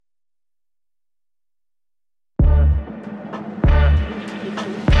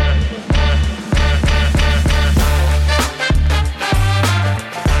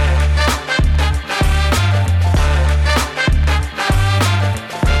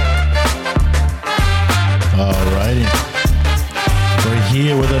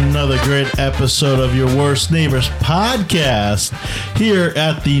great episode of Your Worst Neighbors podcast here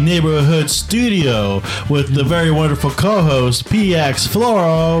at the Neighborhood Studio with the very wonderful co-host PX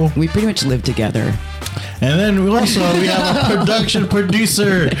Floro. We pretty much live together. And then we have a production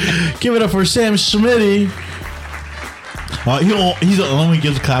producer. Give it up for Sam Schmitty. He's the only one who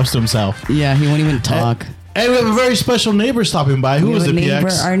gives claps to himself. Yeah, he won't even talk. And we have a very special neighbor stopping by. Who is it,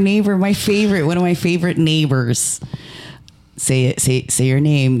 PX? Our neighbor, one of my favorite neighbors. Say it. Say your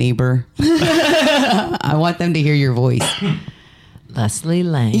name, neighbor. I want them to hear your voice. Leslie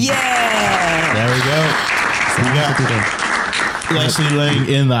Lang. Yeah. There we go. Leslie Lang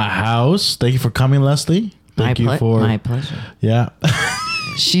in the house. Thank you for coming, Leslie. My pleasure. Yeah.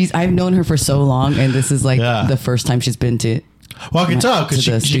 I've known her for so long, and this is like the first time she's been to. Well, I can tell because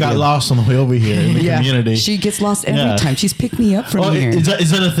she got lost on the way over here in the community. She gets lost every time. She's picked me up from here. Is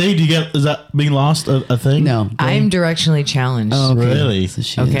that a thing? Is that being lost a thing? No. I'm directionally challenged. Oh, okay. Really?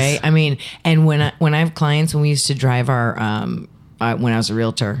 So okay. I mean, and when I have clients, when we used to drive our, when I was a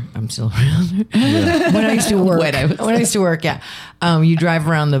realtor, I'm still a realtor. Yeah. When I used to work, you drive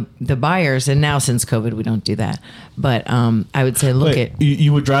around the buyers, and now since COVID, we don't do that. But I would say,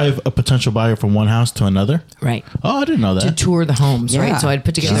 you would drive a potential buyer from one house to another, right? Oh, I didn't know that. To tour the homes, right? So I'd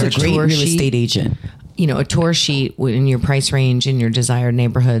put together a great tour real sheet, estate agent. You know, a tour sheet in your price range in your desired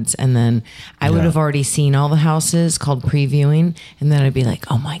neighborhoods, and then I would have already seen all the houses, called previewing, and then I'd be like,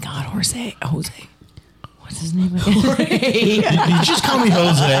 oh my God, Jose. What's his name again? You just call me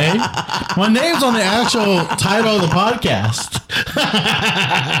Jose. My name's on the actual title of the podcast.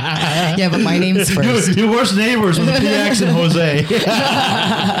 Yeah, but my name's first. Your worst neighbors with PX and Jose.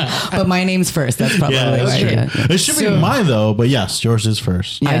 But my name's first. That's probably that's true. It should be mine though, but yes, yours is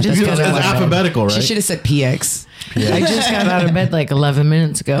first. Yeah, it's alphabetical, right? She should have said PX. I just got out of bed like 11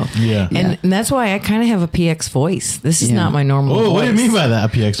 minutes ago. Yeah. And that's why I kind of have a PX voice. This is not my normal voice. What do you mean by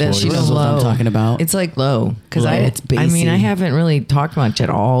that, PX voice? She knows what I'm talking about. It's like low. Because it's bassy. I mean, I haven't really talked much at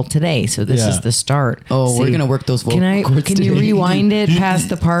all today, so this is the start. Oh, we're going to work those vocal cords Can you rewind it past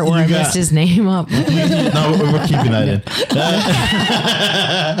the part where I messed his name up? No, we're keeping that in.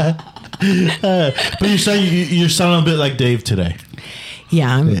 But you're sounding a bit like Dave today.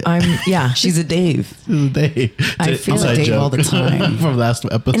 Yeah, She's a Dave. Dave. I feel like Dave all the time. From last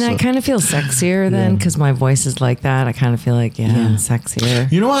episode. And I kind of feel sexier then because my voice is like that. I kind of feel like, I'm sexier.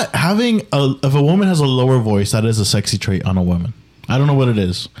 You know what? If a woman has a lower voice, that is a sexy trait on a woman. I don't know what it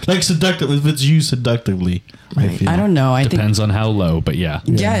is. Like seductive, if it's used seductively. Right. I don't know. Depends on how low, but yeah.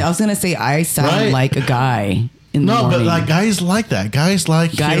 Yeah, I was going to say I sound like a guy. But like guys like that. Guys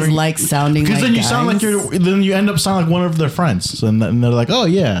like sounding like because then you sound like then you end up sounding like one of their friends, and they're like, oh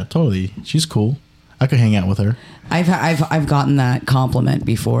yeah, totally, she's cool. I could hang out with her. I've gotten that compliment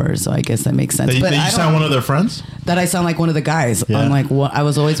before, so I guess that makes sense. But you sound one of their friends. That I sound like one of the guys. Yeah. I'm like, I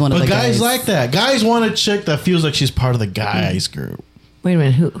was always one of the guys. But guys like that. Guys want a chick that feels like she's part of the guys group. Wait a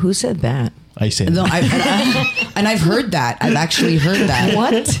minute, who said that? I say no, that. and I've heard that. I've actually heard that.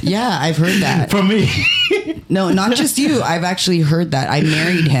 What? Yeah, I've heard that from me. No, not just you. I've actually heard that. I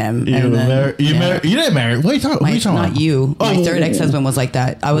married him. You didn't marry. What are you talking about? Not you. My third ex-husband was like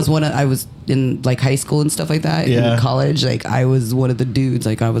that. I was in like high school and stuff like that. Yeah. In college, like I was one of the dudes.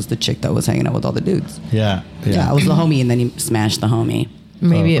 Like I was the chick that was hanging out with all the dudes. Yeah. I was the homie, and then he smashed the homie.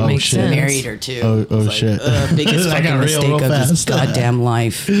 Maybe it makes shit. sense. Married her too. Shit! Biggest fucking mistake of this goddamn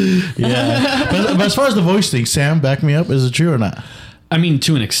life. Yeah, but as far as the voice thing, Sam, back me up. Is it true or not? I mean,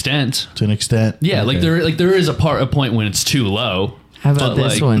 to an extent. Okay. Yeah, there is a point when it's too low. How about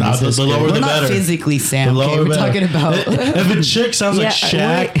this one? Nah, the lower the better. Not physically, Sam. The lower we're talking about. If a chick sounds like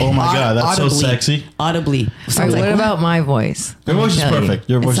Shaq, oh my God, that's audibly, so sexy. Audibly. What about my voice? Your voice is perfect.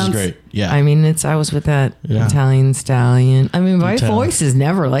 Your voice is great. Yeah. I mean, I was with that Italian stallion. I mean, my voice is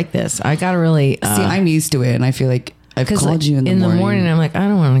never like this. I gotta really see. I'm used to it, and I feel like I've called you in the morning. I'm like, I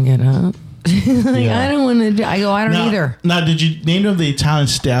don't want to get up. I don't want to. I don't either. Now, did you name him the Italian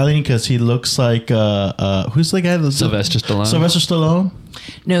Stallion because he looks like who's the guy? Sylvester Stallone. Sylvester Stallone.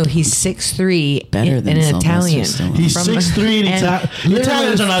 No, he's 6'3". Better than an Italian. He's 6'3" and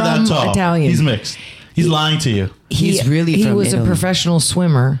Italians are not that tall. Italian. He's mixed. He's lying to you. He's really he from was Italy. A professional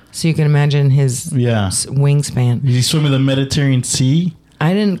swimmer, so you can imagine his wingspan. He's swimming the Mediterranean Sea.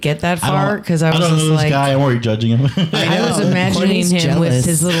 I didn't get that far because I was don't know just this like, guy. I'm already judging him. I was imagining him with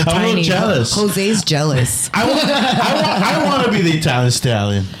his little I'm tiny. jealous. Jose's jealous. I want to be the Italian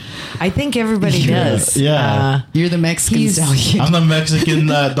Stallion. I think everybody does. Yeah. You're the Mexican stallion. I'm the Mexican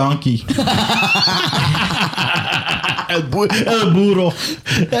donkey. Burro.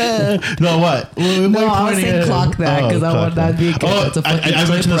 No, what? No, I was saying clock that because I want that to be good. Oh, That's a fucking I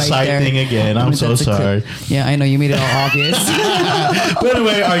mentioned the clip side there. thing again. I'm so That's a sorry. clip. Yeah, I know you made it all obvious. But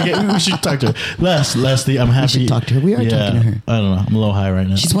anyway, all right, we should talk to her. Leslie, I'm happy. We should talk to her. We are talking to her. I don't know. I'm a little high right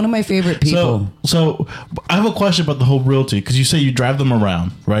now. She's one of my favorite people. So I have a question about the whole realty because you say you drive them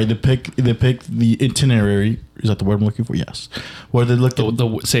around, right? They pick the itinerary. Is that the word I'm looking for? Yes. Where they look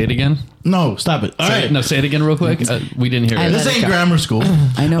at Say it again. No, stop it. All right. No, say it again real quick. We didn't hear it. This ain't grammar school.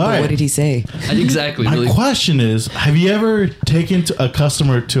 I know, All but right. what did he say? Exactly. My Really. question is: have you ever taken a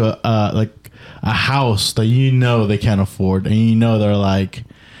customer to a house that you know they can't afford, and you know they're like,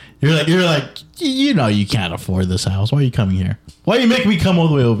 you're like, you know, you can't afford this house. Why are you coming here? Why are you making me come all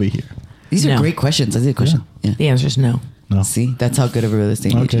the way over here? These are No. great questions. That's a good question. Yeah. The answer is no. No. See, that's how good of a real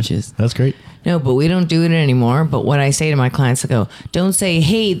estate agent she is. That's great. No, but we don't do it anymore. But what I say to my clients, I go, don't say,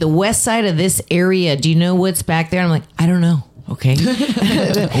 hey, the west side of this area, do you know what's back there? I'm like, I don't know. Okay.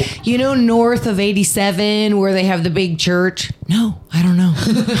 You know, north of 87 where they have the big church? No, I don't know.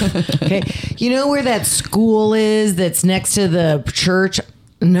 Okay. You know where that school is that's next to the church?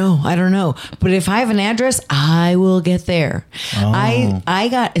 No, I don't know. But if I have an address, I will get there. Oh. I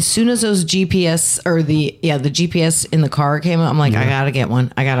got, as soon as those GPS or the GPS in the car came up, I'm like, I got to get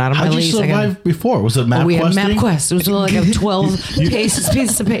one. I got out of my How'd you lease. survive before? Was it MapQuest? We had thing? MapQuest. It was like a 12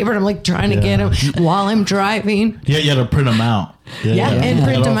 pieces of paper. And I'm like trying to get them while I'm driving. Yeah, you had to print them out. Yeah, and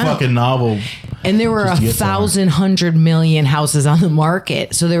print them out. Fucking novel. And there were Just to get 1,100 million houses on the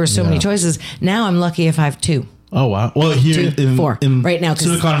market. So there were so many choices. Now I'm lucky if I have two. Oh wow! Well, here 2, in 4 right now, 'cause-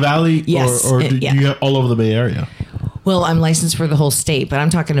 Silicon Valley, Yes, or do yeah. you have all over the Bay Area? Well, I'm licensed for the whole state, but I'm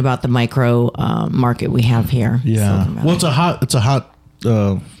talking about the micro market we have here. Yeah. Silicon Valley. Well, it's a hot,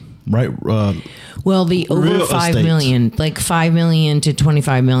 right? Well, the over Real 5 estate. million, like 5 million to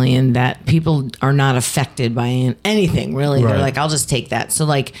 25 million, that people are not affected by anything really. Right. They're like, I'll just take that. So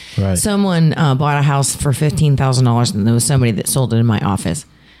like Right. someone bought a house for $15,000 and there was somebody that sold it in my office.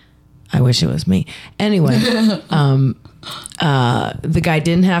 I wish it was me. Anyway, the guy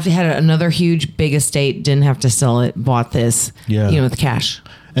didn't have to, had another huge big estate, didn't have to sell it, bought this, with cash.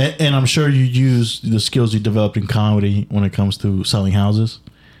 And I'm sure you use the skills you developed in comedy when it comes to selling houses.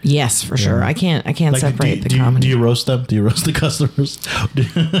 Yes, for sure. I can't Like, separate the do comedy. you roast them? Do you roast the customers?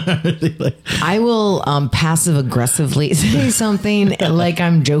 I will passive aggressively say something like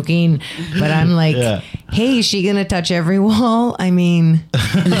I'm joking, but I'm like, hey, is she gonna touch every wall? I mean,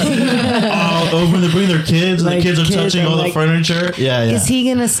 when they bring their kids, and the Like kids are kids, touching I'm all the like, furniture. Yeah. is he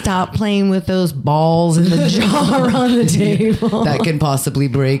gonna stop playing with those balls in the jar on the table? That can possibly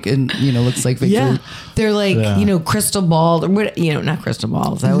break and, looks like victory. Yeah, they're like, crystal balls, or what? Not crystal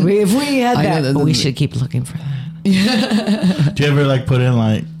balls. That would be, if we had I know that, that but we doesn't- should keep looking for that. Do you ever put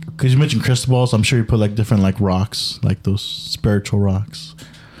in because you mentioned crystal balls? I'm sure you put different rocks, like those spiritual rocks,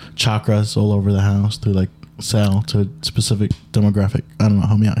 chakras all over the house to sell to a specific demographic. I don't know.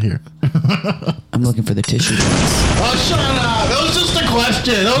 Help me out here. I'm looking for the tissue box. Oh, shut up! That was just a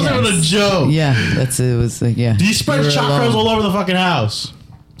question. That wasn't even a joke. Yeah, it was yeah. Do you spread You're chakras alone. all over the fucking house?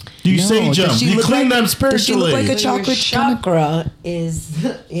 Do you No, sage them? does Do she you look clean like- them does she look spiritually? like a chocolate chakra is,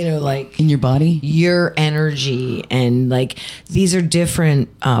 in your body? your energy, and these are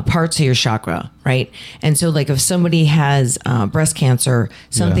different parts of your chakra, right? And so if somebody has breast cancer,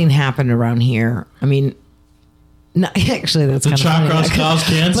 something happened around here. I mean, not actually, that's The kind of chakras funny. cause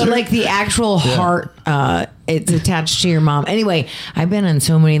cancer? But the actual heart, it's attached to your mom. Anyway, I've been on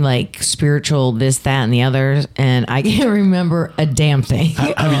so many spiritual this, that, and the others, and I can't remember a damn thing.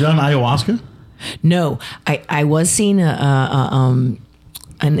 Have you done ayahuasca? No, I was seeing an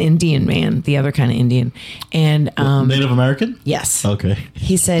Indian man, the other kind of Indian, and Native American? yes, Okay.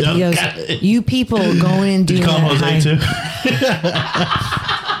 he said, Yep, he got goes, it. you people going and Did doing you call him that Jose high,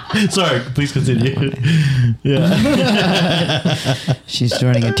 too? Sorry, please continue. Yeah. She's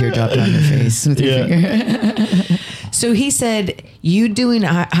running a teardrop down her face with her finger. So he said, you doing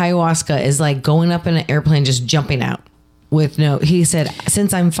ayahuasca is like going up in an airplane, just jumping out with no, he said,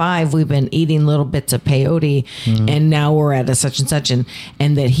 since I'm 5, we've been eating little bits of peyote and now we're at a such and such. And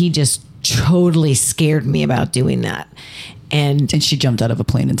that he just totally scared me about doing that. And And she jumped out of a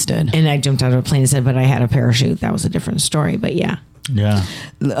plane instead. I jumped out of a plane and said, but I had a parachute. That was a different story. But yeah. Yeah.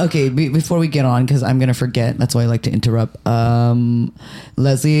 Okay, before we get on, because I'm going to forget. That's why I like to interrupt.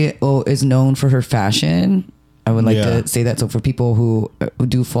 Leslie is known for her fashion. I would like to say that. So for people who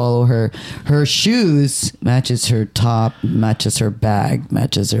do follow her, her shoes matches her top, matches her bag,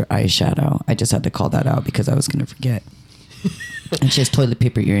 matches her eyeshadow. I just had to call that out because I was going to forget. And she has toilet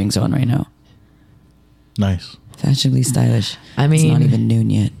paper earrings on right now. Nice. Fashionably stylish. I it's mean- not even noon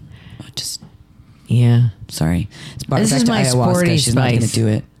yet. Just Yeah. Sorry. It's brought This back is to my ayahuasca. sporty She's not going to spice. do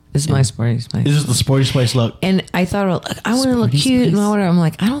it. This is my sporty spice. This is the sporty spice look. And I thought, I want to look Sporty cute and spice. whatever. I'm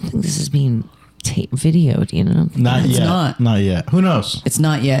like, I don't think this is being videoed, you know? Not It's yet. not. Not yet. Who knows? It's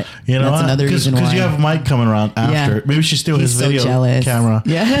not yet. You know, That's another reason why. Because you have Mike coming around after. Yeah. Maybe she steal He's his so video jealous. camera.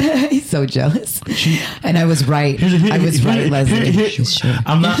 Yeah, he's so jealous. And I was right. I was right, Leslie. Sure.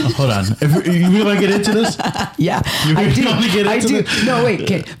 I'm not. Hold on. If you want to get into this? Yeah, You I do. wanna get I into do. this? No, wait.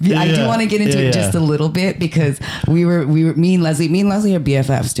 Okay. I do Yeah. want to get into Yeah, it just yeah. a little bit because me and Leslie are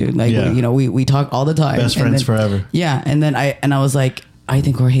BFFs, dude. Like, Yeah. you know, we talk all the time. Best And friends then- forever. Yeah, and then I was like, I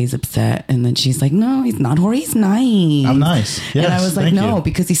think Jorge's upset, and then she's like, no, he's not. Jorge's nice. I'm nice. Yes, and I was like, thank no, you.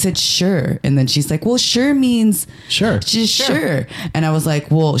 because he said sure, and then she's like, well, sure means Sure. just sure. And I was like,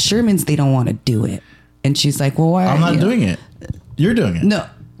 well, sure means they don't want to do it. And she's like, well, why? I'm not doing it. You're doing it.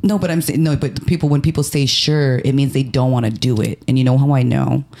 No, but I'm saying no. But when people say sure, it means they don't want to do it. And you know how I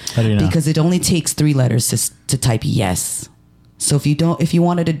know? How do you know? Because it only takes 3 letters to type yes. So if you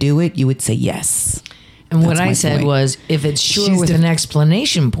wanted to do it, you would say yes. And what That's I my said point. was, if it's sure She's with an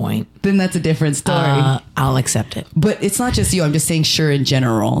explanation point, Then that's a different story. I'll accept it. But it's not just you. I'm just saying sure in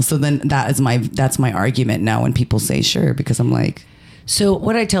general. So then that's my argument now when people say sure, because I'm like, So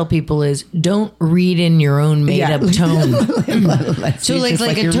what I tell people is, don't read in your own made up tone. so like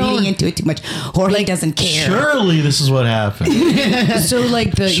a you're tone- reading into it too much. Jorge doesn't care. Surely this is what happened. So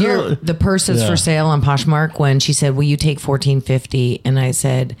like Sure. the purse that's Yeah. for sale on Poshmark, when she said, will you take $14.50? And I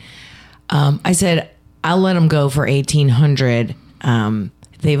said, I'll let them go for $1,800.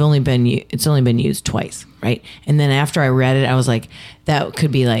 It's only been used twice. Right. And then after I read it, I was like, that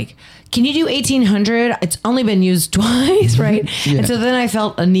could be like, can you do $1,800? It's only been used twice. Right. Yeah. And so then I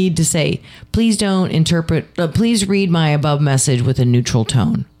felt a need to say, please read my above message with a neutral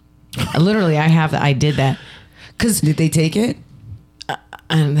tone. I did that. Cause Did they take it?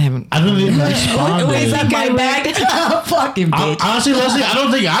 I haven't. I don't even respond. Wait, is that my bag? Fucking bitch. Honestly, Leslie, I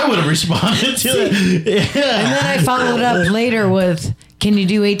don't think I would have responded to it. Yeah. And then I followed up later with, can you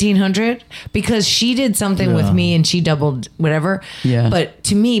do 1,800? Because she did something with me and she doubled whatever. Yeah. But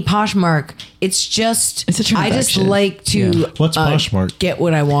to me, Poshmark, it's a transaction. I just like to Yeah. What's Poshmark? get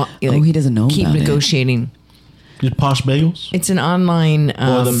what I want. He doesn't know Keep about it. negotiating. Just Posh Bagels? It's an online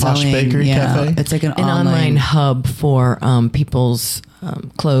Or the Posh Selling, Bakery Cafe? It's like an online hub for people's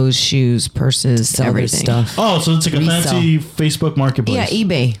clothes, shoes, purses, sell their everything. stuff. Oh, so it's like a Resell. fancy Facebook marketplace. Yeah,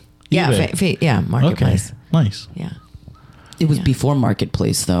 eBay. Yeah, eBay. marketplace. Okay, nice. Yeah. It was before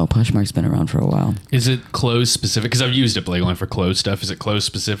Marketplace, though. Poshmark's been around for a while. Is it clothes specific? Because I've used it, but like only for clothes stuff. Is it clothes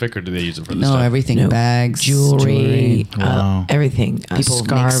specific, or do they use it for the No, stuff? everything. No. Bags, Jewelry, Wow. everything. People make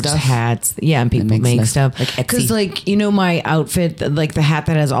Scarves, stuff? hats. Yeah, and people makes make stuff. stuff. Like Etsy. Because, like, you know, my outfit, like the hat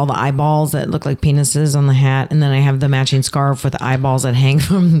that has all the eyeballs that look like penises on the hat. And then I have the matching scarf with the eyeballs that hang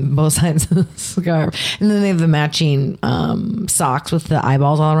from both sides of the scarf. And then they have the matching socks with the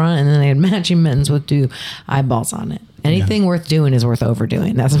eyeballs all around. And then they had matching mittens with 2 eyeballs on it. Anything worth doing is worth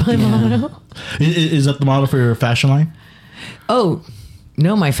overdoing. That's my motto. Is that the model for your fashion line? Oh,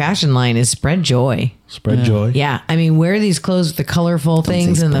 no, my fashion line is spread joy. Spread joy. Yeah, I mean, wear these clothes with the colorful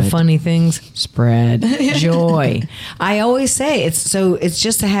things say and the spread. funny things. Spread joy. I always say it's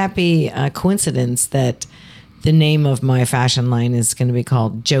just a happy coincidence that the name of my fashion line is going to be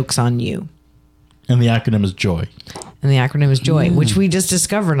called Jokes on You, And the acronym is joy. and the acronym is Joy, which we just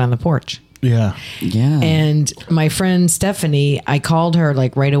discovered on the porch. Yeah. Yeah. And my friend Stephanie, I called her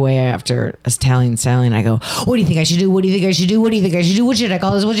like right away after Italian Stallion. I go, what do you think I should do? What do you think I should do? What do you think I should do? What should I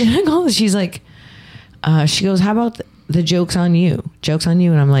call this? What should I call this? She's like, she goes, how about the Joke's on You? Joke's on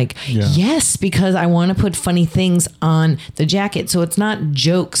You. And I'm like, Yeah. yes, because I want to put funny things on the jacket. So it's not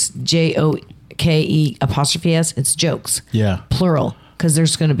jokes, JOKE''S. It's jokes. Yeah. Plural. Because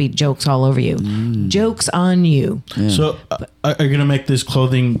there's going to be jokes all over you. Jokes on you. So are you going to make this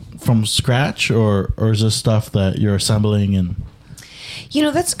clothing from scratch or is this stuff that you're assembling and... You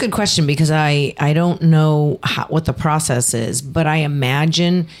know, that's a good question because I don't know what the process is, but I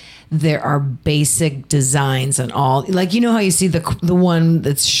imagine there are basic designs and all. Like, you know how you see the one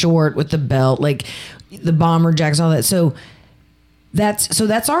that's short with the belt, like the bomber jacks, all that. So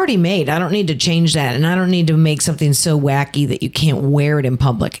that's already made. I don't need to change that. And I don't need to make something so wacky that you can't wear it in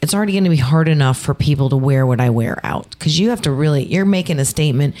public. It's already going to be hard enough for people to wear what I wear out. Because you have to you're making a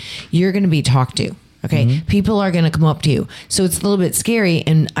statement. You're going to be talked to. Okay. People are going to come up to you. So it's a little bit scary.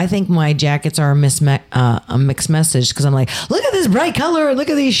 And I think my jackets are a mixed message because I'm like, look at this bright color. Look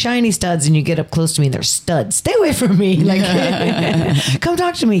at these shiny studs. And you get up close to me. They're studs. Stay away from me. Like, come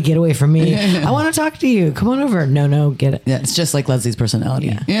talk to me. Get away from me. I want to talk to you. Come on over. No, get it. yeah, it's just like Leslie's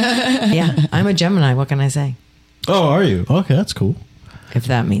personality. Yeah. I'm a Gemini. What can I say? Oh, are you? Okay, that's cool. If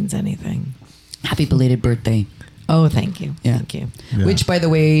that means anything. Happy belated birthday. Oh, thank you. Yeah. Thank you. Yeah. Which, by the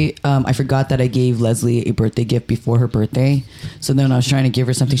way, I forgot that I gave Leslie a birthday gift before her birthday. So then I was trying to give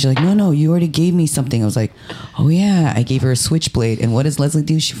her something. She's like, no, you already gave me something. I was like, oh, yeah. I gave her a switchblade. And what does Leslie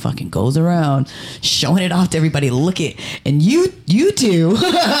do? She fucking goes around showing it off to everybody. Look it. And you two.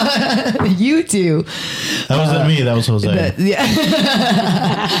 You two. That wasn't me. That was Jose. Yeah.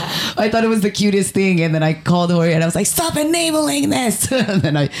 I thought it was the cutest thing. And then I called her and I was like, stop enabling this. And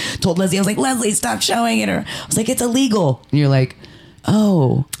then I told Leslie, I was like, Leslie, stop showing it. Or I was like, it's illegal. And you're like,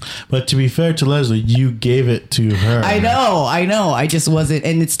 oh. But to be fair to Leslie, you gave it to her. I know. I just wasn't.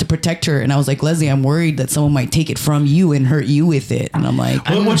 And it's to protect her. And I was like, Leslie, I'm worried that someone might take it from you and hurt you with it. And I'm like,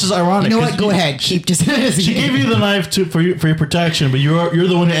 Which is ironic. you know what? Go ahead. Keep just. She gave you the knife for your protection, but you're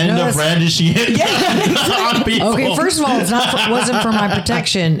the one who ended up brandishing it on people. Okay, first of all, wasn't for my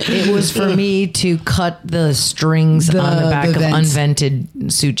protection. It was for me to cut the strings on the back of vents.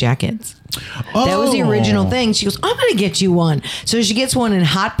 unvented suit jackets. That was the original thing. She goes, I'm going to get you one. So she gets one in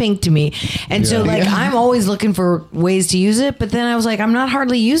hot pink to me. And so I'm always looking for ways to use it. But then I was like, I'm not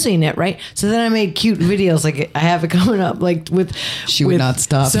hardly using it. Right. So then I made cute videos. Like I have it coming up like with would not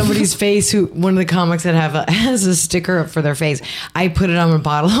stop. Somebody's face one of the comics that has a sticker up for their face. I put it on a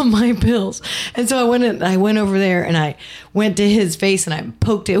bottle of my pills. And so I went over there and I went to his face and I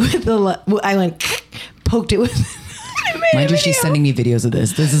poked it with poked it with Mind you, she's sending me videos of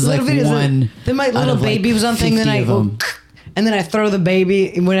this. This is like one. Then my little baby was on thing. Then I go, and then I throw the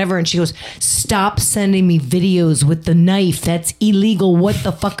baby, whatever. And she goes, "Stop sending me videos with the knife. That's illegal. What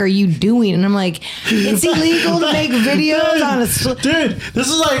the fuck are you doing?" And I'm like, "It's illegal to make videos on a." Dude, this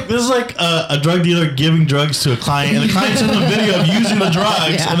is like a drug dealer giving drugs to a client, and the client sends a video of using the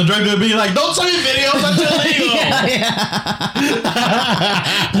drugs, and the drug dealer being like, "Don't send me videos. That's illegal."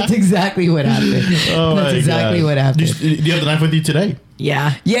 That's exactly what happened. Oh That's exactly what happened. Do you have the knife with you today?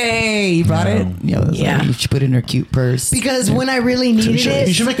 Yeah. Yay! You brought it? Yeah. Like, you should put it in her cute purse. Because when I really needed it.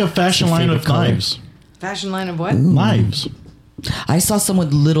 You should make a fashion line of knives. Fashion line of what? Knives. I saw someone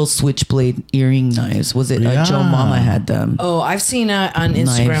with little switchblade earring knives. Was it Joe Mama had them? Oh, I've seen on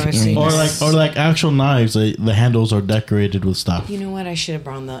Instagram. I've seen or like actual knives. The handles are decorated with stuff. You know what? I should have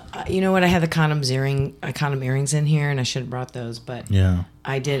brought the. You know what? I had the condom earrings in here, and I should have brought those. But yeah,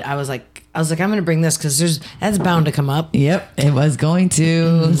 I did. I was like, I'm going to bring this because that's bound to come up. Yep, it was going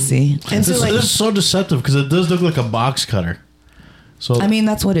to. See, and so this is so deceptive because it does look like a box cutter. So I mean,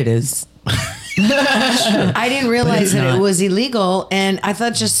 that's what it is. I didn't realize that it was illegal, and I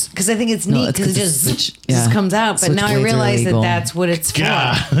thought just because I think it's neat because it just comes out. But now I realize that that's what it's for.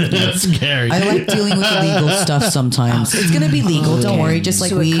 That's scary. I like dealing with illegal stuff sometimes. It's gonna be legal. Don't worry. Just like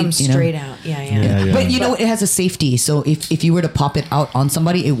so it comes straight out. Yeah. But you know, it has a safety. So if you were to pop it out on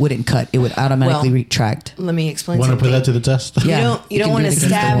somebody, it wouldn't cut. It would automatically retract. Let me explain. Want to put that to the test? Yeah. You don't want to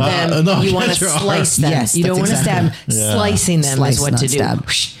stab them. You want to slice them. Yes, you don't want to stab. Slicing them is what to do.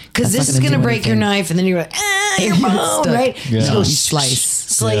 Because this is going to break your knife, and then you're like, your bone, right? Yeah. So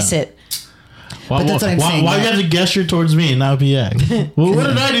slice it. But that's what I'm saying. Why you have to gesture towards me and not PX? Well, what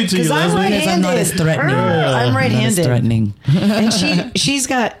did I do to you, I'm Leslie? right-handed. I'm not as threatening. I'm right-handed. Threatening. And she's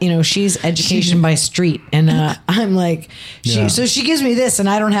got, she's education by street, and I'm like, so she gives me this, and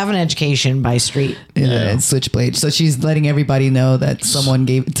I don't have an education by street. Yeah, it's switchblade. So she's letting everybody know that someone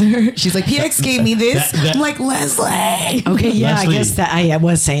gave it to her. She's like, PX gave me this. I'm like, Leslie. Okay, yeah, Leslie. I guess that I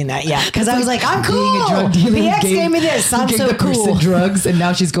was saying that, yeah, because I was like, I'm cool. Being a drug dealer, PX gave me this. I'm so cool. Drugs, and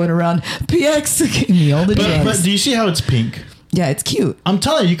now she's going around. PX gave me all the drugs. But do you see how it's pink? Yeah, it's cute. I'm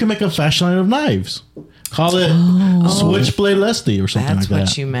telling you, you can make a fashion line of knives. Call it Switchblade Leslie or something like that.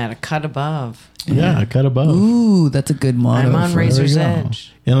 That's what you meant. A cut above. Yeah, a cut above. Ooh, that's a good motto. I'm on razor's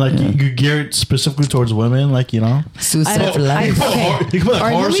edge. And like you gear it specifically towards women, like suicide for life. You can put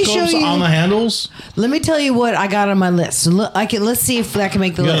horoscopes on the handles. Let me tell you what I got on my list. So let's see if I can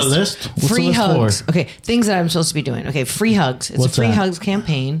make the list. You got a list? What's free the list hugs. for? Okay, things that I'm supposed to be doing. Okay, free hugs. It's What's a free that? hugs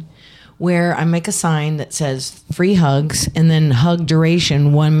campaign where I make a sign that says free hugs and then hug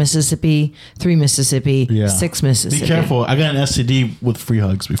duration 1 Mississippi, 3 Mississippi, 6 Mississippi. Be careful. I got an STD with free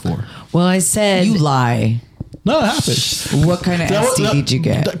hugs before. Well, I said you lie. No, it happened. What kind of STD did you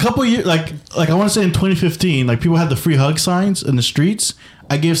get? A couple years, like I want to say in 2015, like people had the free hug signs in the streets.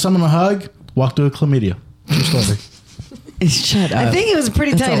 I gave someone a hug, walked through a chlamydia. True story. Shut up. I think it was a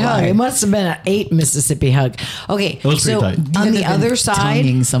pretty tight hug. It must have been an 8 Mississippi hug. Okay, it was pretty tight. On the other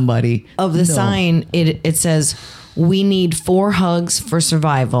side somebody of the sign, it says, we need 4 hugs for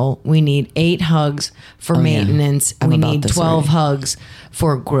survival. We need 8 hugs for maintenance. We need 12 hugs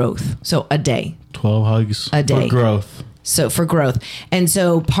for growth. So a day. 12 hugs a day for growth. So for growth. And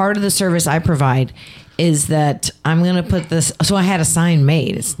so part of the service I provide is that I'm gonna put this. So I had a sign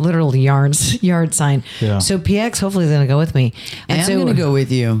made. It's literally yard sign. Yeah. So PX hopefully is gonna go with me. And I'm gonna go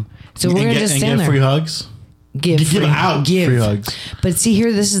with you. So we're gonna just stand get there. free hugs. Give free hugs. But see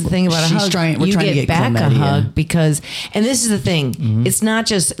here, this is the thing about a hug. We're trying to get back a chlamydia. hug because, and this is the thing. It's not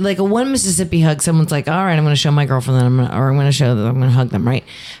just like a one Mississippi hug. Someone's like, all right, I'm going to show my girlfriend that I'm going to show that I'm going to hug them, right?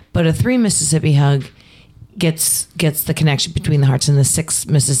 But a 3 Mississippi hug gets the connection between the hearts, and the 6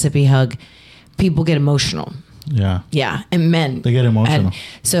 Mississippi hug, people get emotional. Yeah. Yeah, and men They get emotional.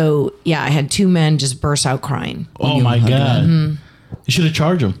 So yeah, I had 2 men just burst out crying. Oh my God. You should have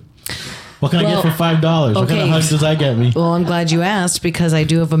charged them. What can I get for $5? What kind of hugs does that get me? Well, I'm glad you asked because I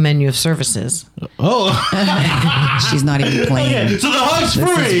do have a menu of services. Oh. She's not even playing. Okay, so the hug's This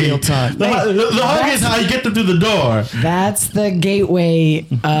is free. real talk. The hug is how you get them through the door. That's the gateway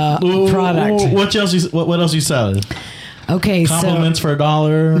product. What else you selling? Okay, Compliments for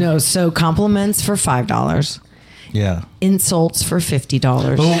 $1? No, so compliments for $5. Yeah. Insults for $50.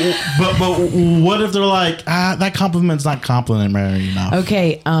 But what if they're like, that compliment's not complimentary enough?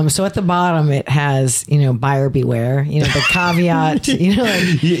 Okay, so at the bottom it has, buyer beware, the caveat, You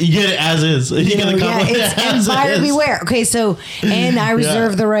get it as is. You get the compliment and buyer is. beware. Okay, so, and I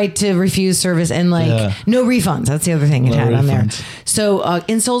reserve the right to refuse service and no refunds. That's the other thing it had on there. So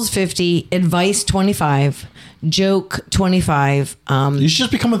insults 50, advice 25, joke 25. You should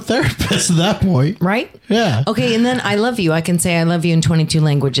just become a therapist at that point. Right? Yeah. Okay, and then I love you. I can say I love you in 22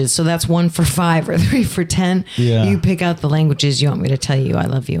 languages. So that's 1 for 5 or 3 for 10. Yeah. You pick out the languages you want me to tell you I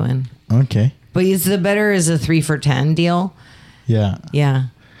love you in. Okay. But is the better is a 3 for 10 deal? Yeah. Yeah.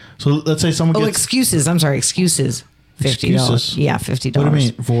 So let's say someone Oh, gets... excuses. I'm sorry, excuses. $50. Excuses? Yeah, $50. What do you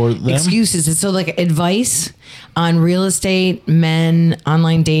mean? For them? Excuses. It's so like advice on real estate, men,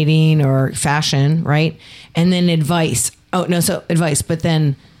 online dating, or fashion, right? And then advice. Oh, no, so advice. But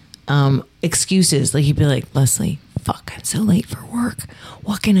then excuses. Like he'd be like, Leslie, fuck, I'm so late for work.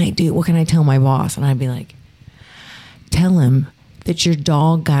 What can I do? What can I tell my boss? And I'd be like, tell him that your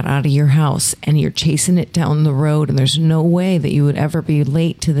dog got out of your house and you're chasing it down the road and there's no way that you would ever be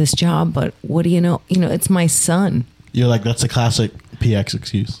late to this job. But what do you know? It's my son. You're like, that's a classic PX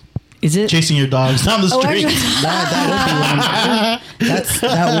excuse. Is it? Chasing your dogs down the street.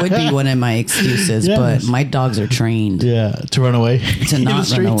 That would be one of my excuses. Yes. But my dogs are trained Yeah, to run away. to in the not run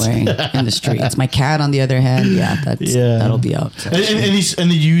streets. away in the streets. My cat, on the other hand, that'll be out.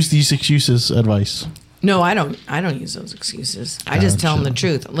 And they use these excuses advice. No, I don't. I don't use those excuses. I just tell them the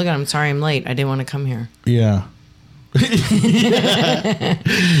truth. Look, I'm sorry I'm late. I didn't want to come here. Yeah.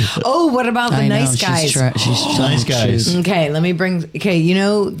 Oh, what about the nice guys? She's Nice guys. Okay, let me bring. Okay,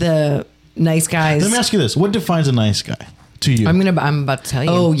 the nice guys. Let me ask you this: what defines a nice guy to you? I'm about to tell you.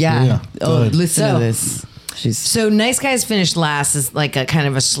 Oh yeah. Yeah, Oh, good. listen So- to this. She's So nice guys finish last is like a kind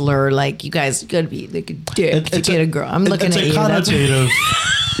of a slur. Like you guys gotta be like a dick to get a girl. I'm looking it's at a you. That's connotative.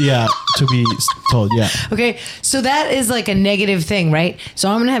 Yeah, to be told. Yeah. okay. So that is like a negative thing, right? So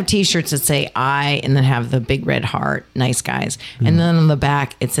I'm gonna have T-shirts that say "I" and then have the big red heart, nice guys, and then on the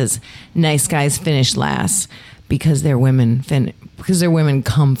back it says "Nice guys finish last" because they're women. Because they're women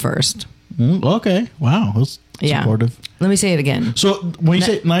come first. Okay. Wow. That's supportive. Let me say it again. So when you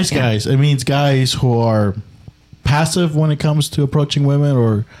say nice guys, it means guys who are passive when it comes to approaching women,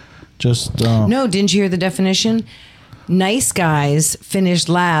 or just No, didn't you hear the definition? Nice guys finish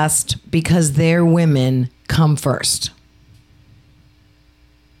last because their women come first.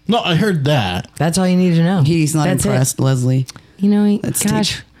 No, I heard that. That's all you need to know. he's not That's impressed, it. Leslie.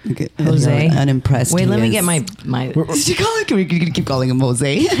 Gosh, Jose, Jose. unimpressed. Wait, he let me is. get my. We can keep calling him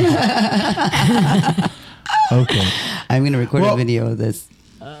Jose. Okay. I'm gonna record Well- a video of this.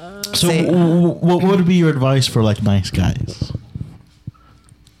 So Say- what would be your advice for like nice guys?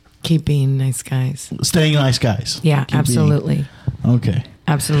 Keep being nice guys. Staying nice guys. Yeah, Keep being- absolutely. Okay.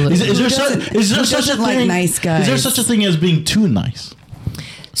 Absolutely. Is there Who such doesn't a like thing? nice guys? Is there such a thing as being too nice?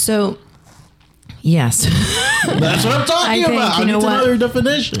 So, yes. That's what I'm talking I think, about. I you need know to know what? your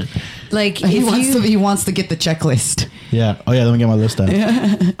definition. Like, He wants to get the checklist. Yeah. Oh yeah. Let me get my list out.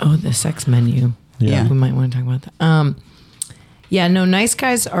 oh, the sex menu. Yeah. We might want to talk about that. Yeah, no, nice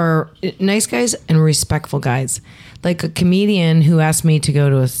guys and respectful guys. Like a comedian who asked me to go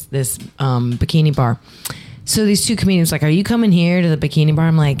to this bikini bar. So these 2 comedians like, are you coming here to the bikini bar?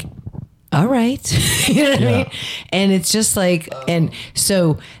 I'm like, all right. You know what I mean? And it's just like, and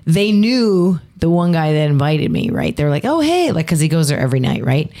so they knew the one guy that invited me, right? They're like, oh, hey, like, cause he goes there every night.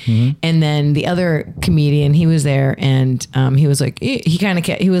 Right. Mm-hmm. And then the other comedian, he was there and, he was like,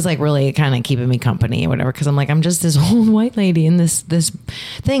 he was like really kind of keeping me company or whatever. Cause I'm like, I'm just this old white lady in this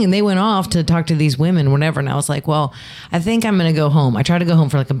thing. And they went off to talk to these women, whatever. And I was like, well, I think I'm going to go home. I tried to go home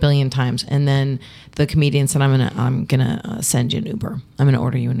for like 1 billion times. And then the comedian said, I'm going to send you an Uber. I'm going to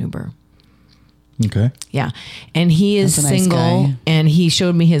order you an Uber. Okay. Yeah. And he is That's a nice single guy. and he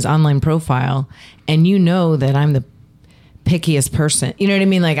showed me his online profile and you know that I'm the pickiest person. You know what I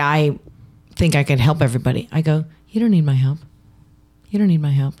mean? Like I think I could help everybody. I go, you don't need my help. You don't need my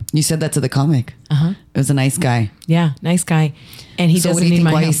help. You said that to the comic. Uh-huh. It was a nice guy. Yeah. Nice guy. And he So what doesn't do you need think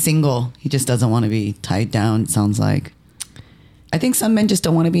my why help. he's single? He just doesn't want to be tied down, it sounds like. I think some men just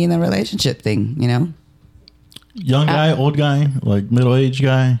don't want to be in a relationship thing, you know? Young guy, old guy, like middle-aged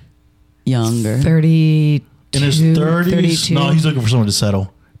guy. Younger. 32. In his 30s? 32. No, he's looking for someone to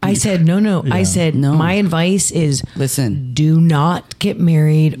settle. I said, no. Yeah. I said, No. my advice is Listen. do not get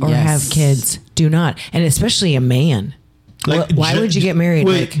married or Yes. have kids. Do not. And especially a man. Why would you get married?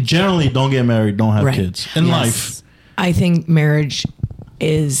 Wait, Like- generally don't get married, don't have Right. kids. In Yes. life. I think marriage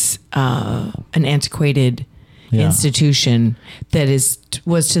is an antiquated Yeah. institution that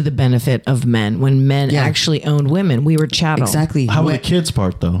was to the benefit of men. When men Yeah. actually owned women, we were chattel. Exactly. How about When- the kids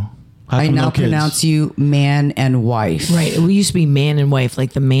part though? How I come now no kids? pronounce you man and wife. Right. We used to be man and wife,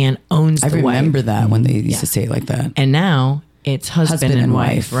 like the man owns I the remember wife. that when they used to say it like that. And now it's husband and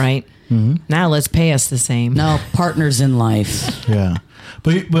wife, right? Now let's pay us the same. Now partners in life. Yeah.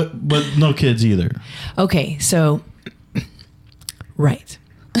 But no kids either. Okay, so right.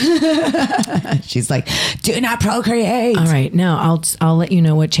 She's like, do not procreate. All right. Now I'll let you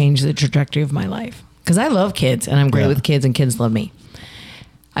know what changed the trajectory of my life. Because I love kids and I'm great Yeah. with kids and kids love me.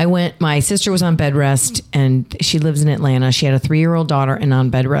 My sister was on bed rest and she lives in Atlanta. She had a 3-year-old daughter and on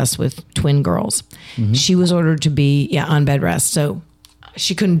bed rest with twin girls. She was ordered to be on bed rest. So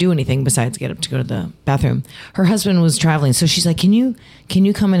she couldn't do anything besides get up to go to the bathroom. Her husband was traveling. So she's like, can you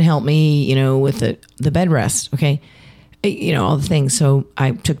come and help me, with the bed rest? Okay. All the things. So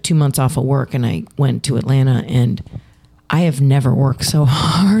I took 2 months off of work and I went to Atlanta and I have never worked so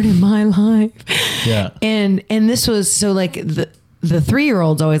hard in my life. Yeah. And this was so like the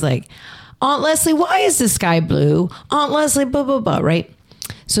 3-year-old's always like, Aunt Leslie, why is the sky blue? Aunt Leslie, blah, blah, blah, right?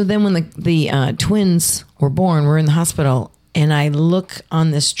 So then when the twins were born, we're in the hospital and I look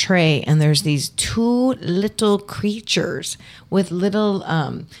on this tray and there's these 2 little creatures with little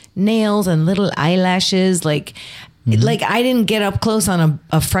nails and little eyelashes. Like I didn't get up close on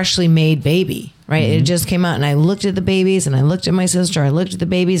a freshly made baby, right? It just came out and I looked at the babies and I looked at my sister. I looked at the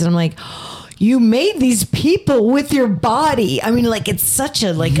babies and I'm like, you made these people with your body. I mean, like it's such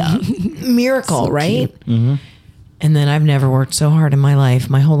a miracle, So right? And then I've never worked so hard in my life.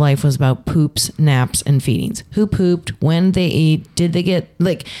 My whole life was about poops, naps, and feedings. Who pooped? When they eat? Did they get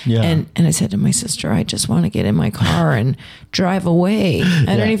Yeah. And I said to my sister, I just want to get in my car and drive away.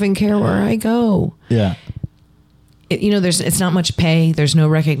 I don't even care where I go. Yeah. It's not much pay. There's no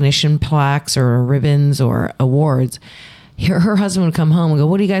recognition plaques or ribbons or awards. Her husband would come home and go,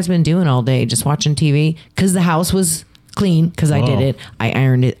 what have you guys been doing all day? Just watching TV? Because the house was clean because I did it. I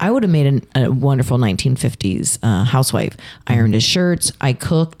ironed it. I would have made a wonderful 1950s housewife. I ironed his shirts. I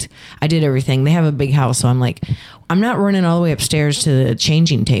cooked. I did everything. They have a big house. So I'm like, I'm not running all the way upstairs to the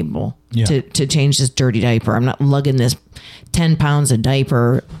changing table to change this dirty diaper. I'm not lugging this 10 pounds of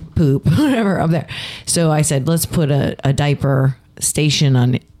diaper poop, whatever, up there. So I said, let's put a diaper station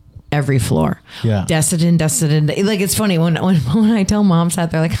on every floor. Yeah. Dusted. Like, it's funny when I tell moms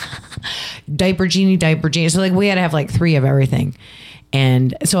that, they're like, diaper genie. So like we had to have like 3 of everything.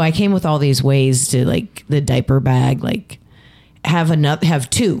 And so I came with all these ways to like the diaper bag, like have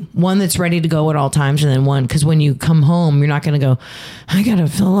 2, one that's ready to go at all times. And then one, cause when you come home, you're not going to go, I got to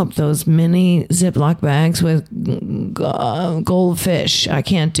fill up those mini Ziploc bags with goldfish. I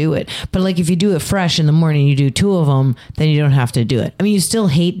can't do it. But like, if you do it fresh in the morning, you do 2 of them, then you don't have to do it. I mean, you still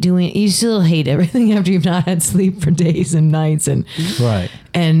hate everything after you've not had sleep for days and nights. And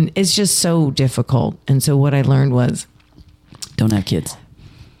it's just so difficult. And so what I learned was, Don't have kids.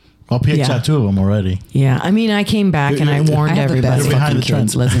 I'll PX 2 of them already. Yeah. I mean, I came back and I warned I have the everybody. best Behind fucking the trend.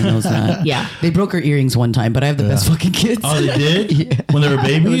 kids. Leslie knows that. Yeah. They broke her earrings one time, but I have the best fucking kids. Oh, they did? Yeah. When they were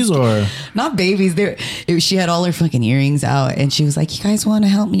babies or? Not babies. She had all her fucking earrings out and she was like, you guys want to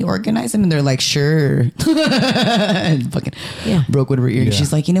help me organize them? And they're like, sure. And fucking broke one of her earrings. Yeah.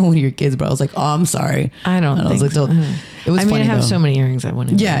 She's like, one of your kids, bro. I was like, oh, I'm sorry. I don't and I was think like, so. it was I mean, funny, I have though. so many earrings I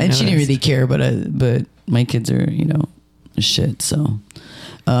wouldn't. Yeah, and she didn't notice. really care, but my kids are, shit. So,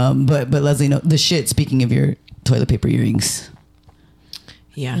 but Leslie, no, the shit. Speaking of your toilet paper earrings,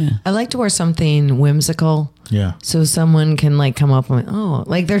 Yeah. I like to wear something whimsical. Yeah. So someone can like come up and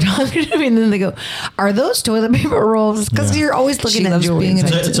like they're talking to me and then they go, "Are those toilet paper rolls?" Because you're always looking at jewelry.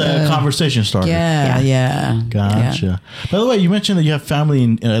 It's a conversation starter. Yeah. Gotcha. Yeah. By the way, you mentioned that you have family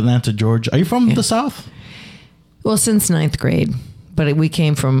in Atlanta, Georgia. Are you from the South? Well, since 9th grade, but we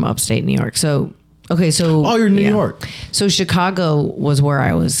came from upstate New York. So, Oh, you're in New York. So Chicago was where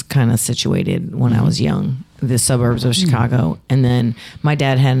I was kind of situated when I was young, the suburbs of Chicago. And then my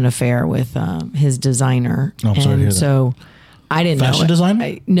dad had an affair with his designer. Oh, I'm sorry to hear that. So I didn't know. Fashion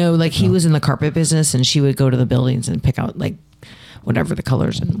designer? No, like he was in the carpet business and she would go to the buildings and pick out like whatever the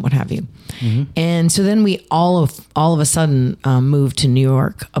colors and what have you. And so then we all of a sudden moved to New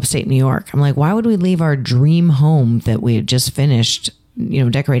York, upstate New York. I'm like, why would we leave our dream home that we had just finished,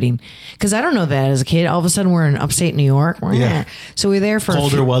 decorating? Because I don't know that as a kid. All of a sudden we're in upstate New York. So we're there for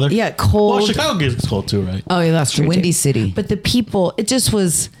colder weather. Yeah, cold. Well, Chicago gets cold too, right? Oh, yeah, that's true. Windy too. city. But the people, it just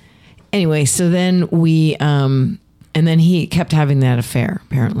was. Anyway, so then we and then he kept having that affair,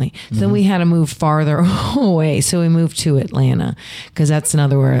 apparently. So then we had to move farther away. So we moved to Atlanta because that's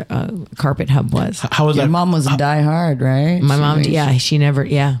another where Carpet Hub was. How was Your that? mom was die hard, right? My mom, she never,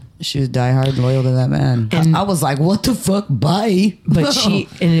 She was die hard loyal to that man. And I was like, what the fuck? Bye. But and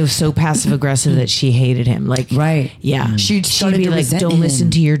it was so passive aggressive that she hated him. Like, Right. Yeah. She'd She'd be to like, resent don't him. listen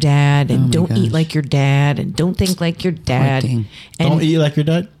to your dad and don't gosh. eat like your dad and don't think like your dad. thing. And Don't eat like your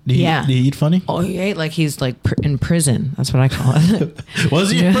dad? Did he eat funny? Oh, he ate like he's like in prison. That's what I call it.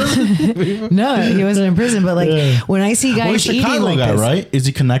 Was he in prison? No, he wasn't in prison. But like when I see Well, guys he's a eating Chicago like guy, this, right? Is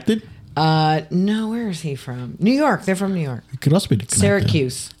he connected? No, where is he from? New York. They're from New York. He could also be connected.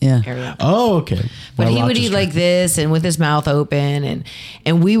 Syracuse Yeah. area. Oh, okay. But Well, he would eat Rochester. like this and with his mouth open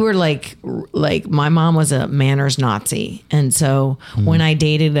and we were like my mom was a manners Nazi. And so when I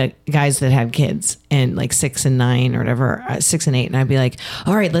dated guys that had kids and like 6 and 9 or whatever, 6 and 8, and I'd be like,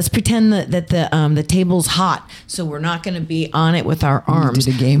 all right, let's pretend that the table's hot. So we're not going to be on it with our arms.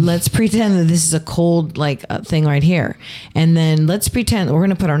 do the game. Let's pretend that this is a cold thing right here. And then let's pretend we're going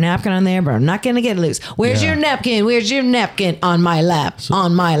to put our napkin on there, but I'm not going to get loose. Where's your napkin? Where's your napkin? On my lap.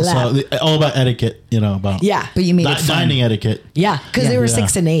 On my lap. So all about etiquette, about Yeah. But you made it fun. dining etiquette. Yeah, because they were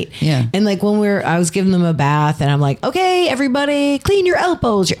 6 and 8. Yeah. And like when I was giving them a bath, and I'm like, okay, everybody, clean your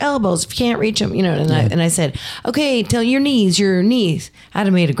elbows if you can't reach them, And I said, okay, tell your knees. I'd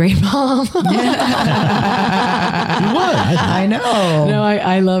have made a great mom. You would. I know. No,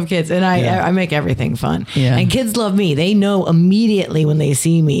 I love kids, and I make everything fun. Yeah. And kids love me. They know immediately when they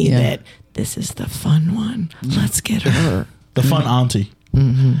see me that this is the fun one. Let's get her. The fun auntie.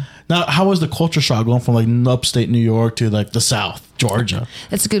 Now, how was the culture shock going from like upstate New York to like the South, Georgia?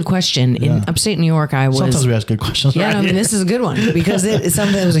 That's a good question. In upstate New York, I was. Sometimes we ask good questions. Yeah, right? I mean, this is a good one because it's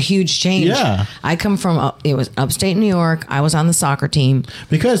something that was a huge change. Yeah. I come from, it was upstate New York. I was on the soccer team.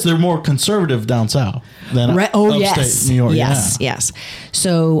 Because they're more conservative down south than upstate yes. New York. Yes.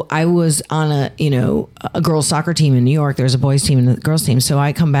 So I was on a girls soccer team in New York. There's a boys team and a girls team. So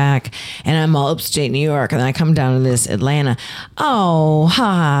I come back and I'm all upstate New York and I come down to this Atlanta. Oh,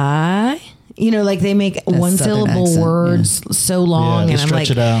 hi. Like they make one Southern syllable accent, words so long, they and I'm stretch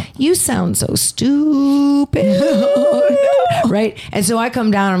like, it out. you sound so stupid, right? And so I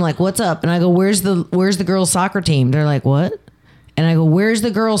come down, I'm like, what's up? And I go, where's the girls soccer team? They're like, what? And I go, where's the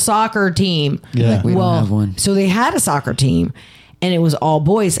girls soccer team? Yeah. Like, we don't have one. So they had a soccer team, and it was all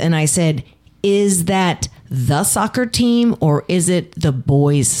boys. And I said, is that the soccer team or is it the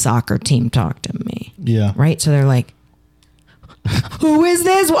boys soccer team? Talk to me. Yeah. Right. So they're like, who is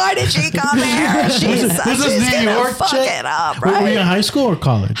this? Why did she come here? She's Who's this New gonna York fuck chick? it up, Were you right? in high school or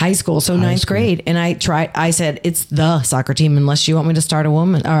college? High school, so ninth grade, and I said it's the soccer team unless you want me to start a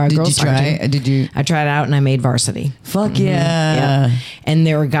woman or a Did girls you soccer try? team. Did you? I tried out and I made varsity. Fuck yeah. And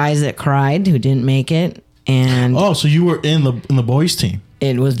there were guys that cried who didn't make it, and Oh, so you were in the boys team.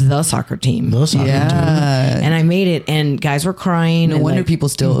 it was the soccer team. The soccer team. Yeah. And I made it, and guys were crying. No and wonder like, people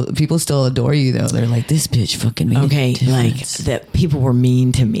still adore you though. They're like, this bitch fucking made okay, a like difference. that. People were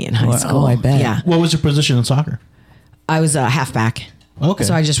mean to me in high Oh, school. I bet. Yeah, What was your position in soccer? I was a halfback. Okay.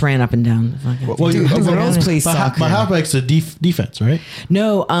 So I just ran up and down. Well, Dude, the girls play soccer. But halfback's a defense, right?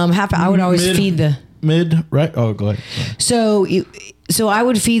 No, half. I would always feed the. Mid, right? Oh, go ahead. Sorry. So I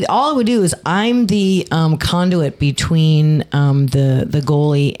would feed. All I would do is I'm the conduit between the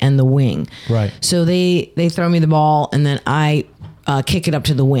goalie and the wing. Right. So they throw me the ball and then I kick it up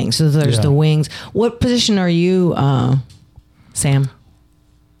to the wing. So there's Yeah. the wings. What position are you, Sam?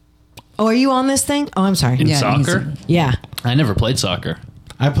 Oh, are you on this thing? Oh, I'm sorry. In Yeah, soccer? Yeah. I never played soccer.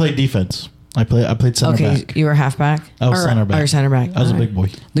 I played defense. I played center Okay, back. you were halfback. I was center back. Or center back. I was a All right. big boy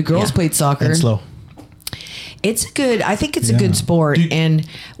The girls Yeah. played soccer. and slow. It's good. I think it's a good sport. And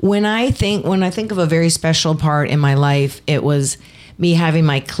when I think of a very special part in my life, it was me having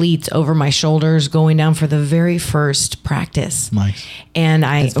my cleats over my shoulders going down for the very first practice. Nice. And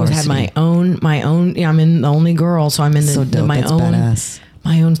I had my own, I'm in the only girl. So I'm in my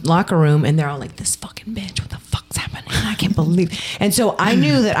own locker room, and they're all like, this fucking bitch, what the fuck's happening? I can't believe. And so I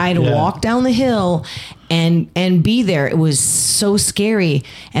knew that I had to walk down the hill and be there. It was so scary.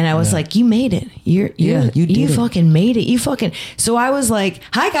 And I was like, you made it. You fucking made it. You fucking. So I was like,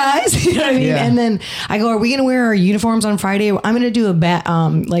 hi guys. You know what I mean? Yeah. And then I go, are we going to wear our uniforms on Friday? I'm going to do a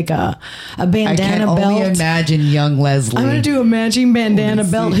bandana belt. I can only imagine young Leslie. I'm going to do a matching bandana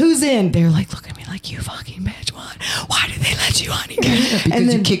belt. Who's in? They're like, look at me like, you fucking bitch. Why did they let you on here?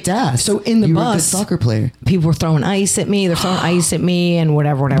 Because you kicked ass. So in the you bus, were a good soccer player. People were throwing ice at me. They're throwing ice at me and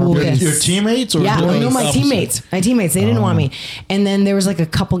whatever. Your teammates? Or my teammates. My teammates. They didn't want me. And then there was like a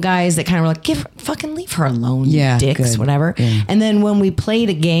couple guys that kind of were like, fucking leave her alone, you dicks, whatever. Yeah. And then when we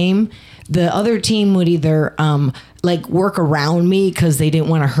played a game, the other team would either like work around me because they didn't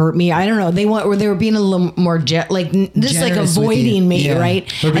want to hurt me. I don't know. They were being a little more just like avoiding me,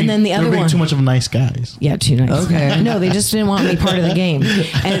 right? And then the other one, too much of nice guys. Yeah, too nice. Okay. No, they just didn't want me part of the game,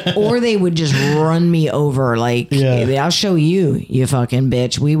 or they would just run me over. Like, I'll show you, you fucking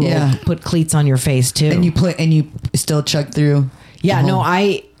bitch. We will put cleats on your face too. And you still chug through. Yeah, no,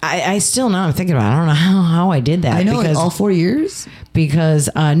 I still now I'm thinking about it. I don't know how I did that. I know, because all 4 years. Because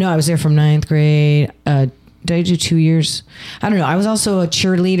no, I was there from 9th grade. Did I do 2 years? I don't know. I was also a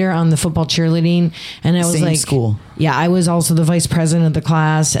cheerleader on the football cheerleading, and I was Same school. Yeah, I was also the vice president of the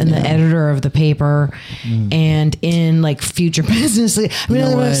class and the editor of the paper, and in like future business. I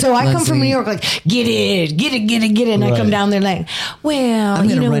mean, so I come from New York, like get it, and I come down there like, well,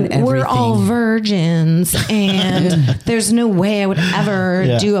 we're all virgins, and there's no way I would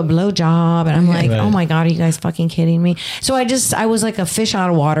ever do a blowjob, and I'm like, oh my god, are you guys fucking kidding me? So I was like a fish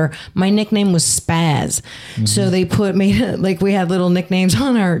out of water. My nickname was Spaz. So they we had little nicknames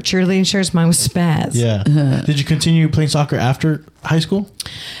on our cheerleading shirts. Mine was Spaz. Yeah. Did you continue playing soccer after high school?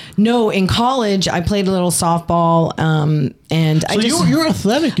 No, in college I played a little softball. And so you're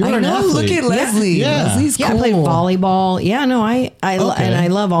athletic. You're an athlete. Look at Leslie. Yeah. Leslie's cool. I played volleyball. Yeah, no, and I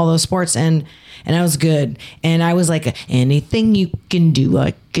love all those sports, and I was good. And I was like, anything you can do,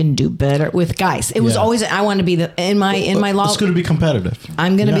 I can do better with guys. It was always, I wanted to be in my law. It's going to be competitive.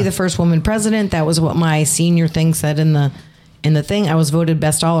 I'm going to be the first woman president. That was what my senior thing said in the thing. I was voted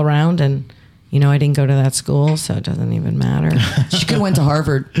best all around, and I didn't go to that school, so it doesn't even matter. She could have went to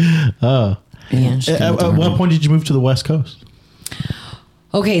Harvard. Oh. Yeah. At what point did you move to the West Coast?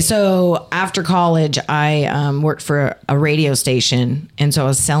 Okay, so after college, I worked for a radio station, and so I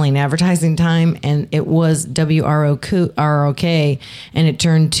was selling advertising time, and it was WROK, and it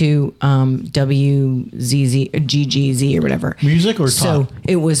turned to WZZ, GGZ, or whatever. Music or so talk?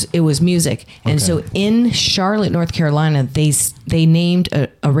 it was music, and so in Charlotte, North Carolina, they named a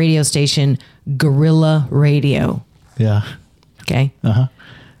radio station Guerrilla Radio. Yeah. Okay. Uh-huh.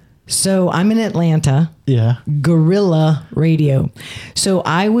 So I'm in Atlanta. Yeah. Guerrilla Radio. So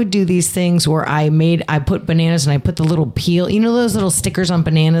I would do these things where I put bananas and I put the little peel, those little stickers on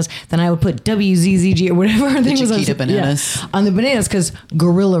bananas. Then I would put WZZG or whatever. The Chiquita bananas. On the bananas, because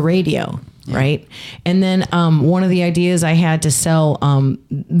Guerrilla Radio. Yeah. Right. And then one of the ideas I had to sell,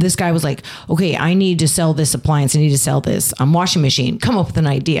 this guy was like, okay, I need to sell this appliance. I need to sell this washing machine. Come up with an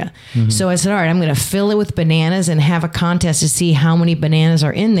idea. Mm-hmm. So I said, all right, I'm going to fill it with bananas and have a contest to see how many bananas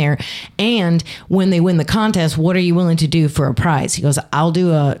are in there. And when they win the contest, what are you willing to do for a prize? He goes, I'll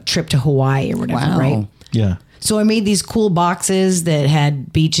do a trip to Hawaii or whatever. Wow. Right. Yeah. So I made these cool boxes that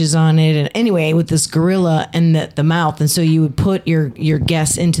had beaches on it, and anyway, with this gorilla and the mouth, and so you would put your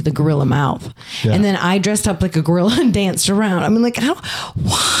guests into the gorilla mouth, and then I dressed up like a gorilla and danced around. I mean, like, how?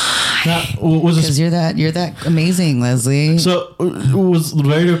 Why? Because you're that amazing, Leslie. So was the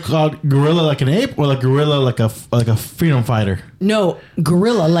radio called Gorilla like an ape, or like Gorilla like a freedom fighter? No,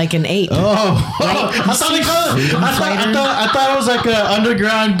 gorilla like an ape. Oh, right? I thought it was like an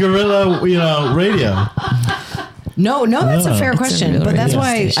underground gorilla, radio. No, that's a fair question, but that's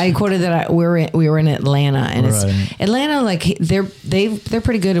why station. I quoted that we were in Atlanta, and it's Atlanta, like they're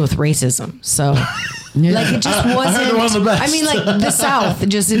pretty good with racism, so. Like it just wasn't. I mean, like the South, it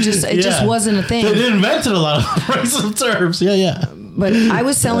just wasn't a thing. They invented a lot of racist terms. Yeah. But I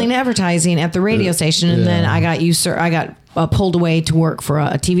was selling advertising at the radio station, and then I got pulled away to work for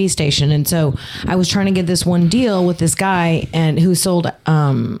a TV station, and so I was trying to get this one deal with this guy and who sold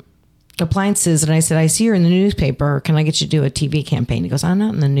appliances, and I said, I see you're in the newspaper. Can I get you to do a TV campaign? He goes, I'm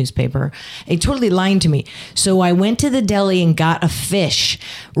not in the newspaper. He totally lied to me. So I went to the deli and got a fish,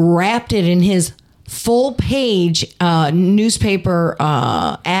 wrapped it in his full page newspaper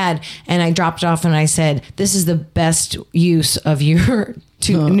ad, and I dropped it off and I said, "This is the best use of your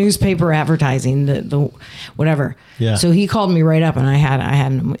newspaper advertising, the whatever." Yeah. So he called me right up, and I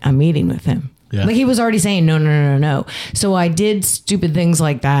had a meeting with him. Yeah. Like he was already saying no. So I did stupid things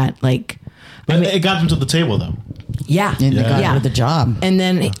like that, like. But it got them to the table though. Yeah, And they got her the job. And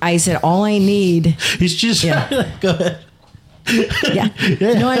then I said, all I need. He's just go ahead. Yeah.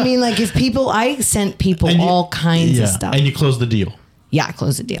 No, I mean, like I sent people all kinds of stuff. And you closed the deal. Yeah, I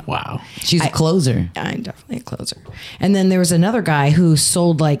closed the deal. Wow. She's a closer. I'm definitely a closer. And then there was another guy who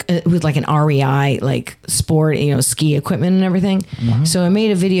sold with like an REI, like sport, ski equipment and everything. Mm-hmm. So I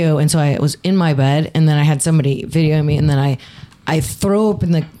made a video, and so I was in my bed, and then I had somebody video me, and then I throw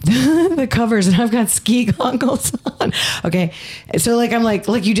open the covers, and I've got ski goggles on. Okay. So I'm like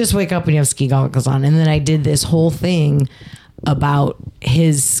you just wake up and you have ski goggles on. And then I did this whole thing about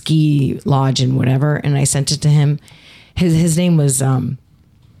his ski lodge and whatever. And I sent it to him. His name was,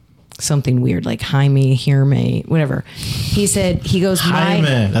 something weird, like Jaime, Hirme, whatever. He goes, Jaime,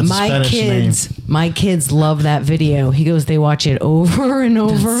 that's a Spanish my kids love that video. He goes, they watch it over and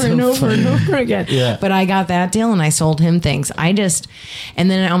over and over again. Yeah. But I got that deal and I sold him things. And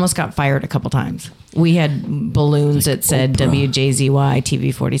then I almost got fired a couple times. We had balloons that said WJZY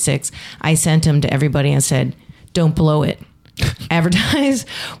TV 46. I sent them to everybody and said, don't blow it. Advertise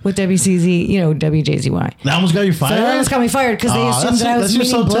with WCZ, WJZY. That almost got you fired? So that almost got me fired because they assumed that I was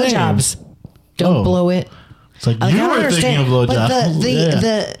meaning blowjobs. Don't blow it. It's like you were thinking of blowjobs.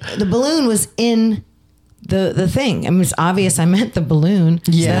 But the balloon was in the thing. I mean, it's obvious I meant the balloon.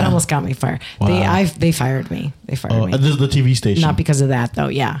 Yeah. So that almost got me fired. Wow. They fired me. They fired me. This is the TV station. Not because of that, though.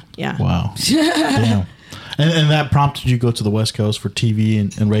 Yeah. Wow. Damn. And that prompted you to go to the West Coast for TV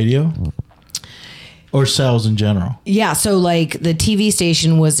and radio? Or sales in general? Yeah, so the TV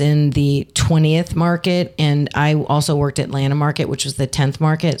station was in the 20th market, and I also worked at Atlanta market, which was the 10th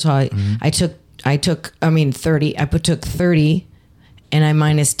market. So I took 30. I took 30, and I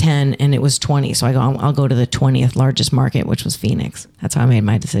minus 10, and it was 20. So I'll go to the 20th largest market, which was Phoenix. That's how I made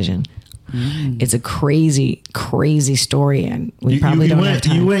my decision. It's a crazy, crazy story, and we probably don't have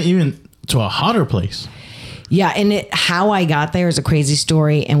time. You went even to a hotter place. Yeah, and how I got there is a crazy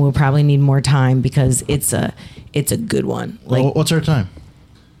story, and we'll probably need more time because it's a good one. What's our time?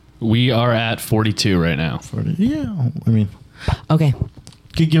 We are at 42 right now. 40. Yeah, I mean, okay.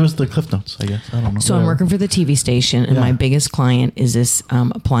 Give us the cliff notes, I guess. I don't know. So I'm working for the TV station, and my biggest client is this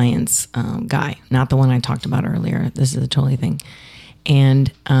appliance guy, not the one I talked about earlier. This is a totally thing,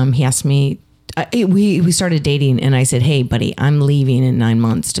 and he asked me. We started dating, and I said, "Hey, buddy, I'm leaving in 9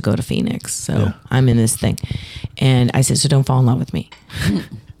 months to go to Phoenix, so I'm in this thing." And I said, "So don't fall in love with me."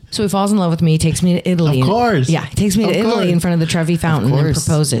 So he falls in love with me, takes me to Italy. Of course, he takes me to Italy in front of the Trevi Fountain and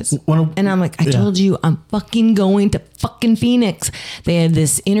proposes. And I'm like, "I told you, I'm fucking going to fucking Phoenix." They had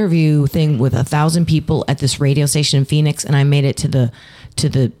this interview thing with 1,000 people at this radio station in Phoenix, and I made it to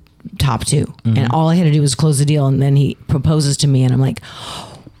the top 2, and all I had to do was close the deal, and then he proposes to me, and I'm like,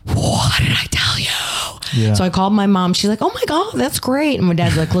 what did I tell you? Yeah. So I called my mom. She's like, oh my God, that's great. And my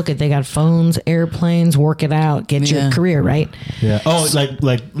dad's like, look, they got phones, airplanes, work it out, get your career, right? Yeah. Oh, like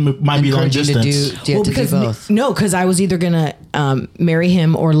might be long distance. Do you have to do both? No, because I was either going to marry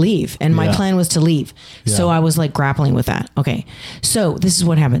him or leave. And my plan was to leave. Yeah. So I was grappling with that. Okay. So this is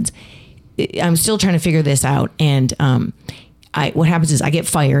what happens. I'm still trying to figure this out. And what happens is I get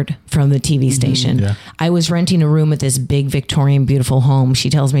fired from the TV station. Yeah. I was renting a room at this big Victorian beautiful home. She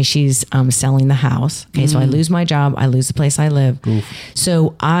tells me she's selling the house. Okay, so I lose my job. I lose the place I live. Oof.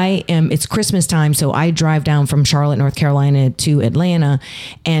 So it's Christmas time, so I drive down from Charlotte, North Carolina to Atlanta,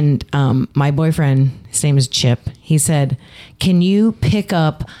 and my boyfriend, his name is Chip, he said, can you pick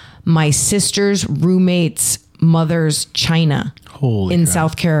up my sister's roommate's mother's china in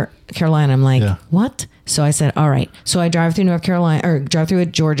South Carolina? I'm like, what? So I said, all right. So I drive through North Carolina, or drive through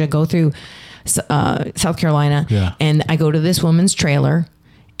Georgia, go through South Carolina, and I go to this woman's trailer,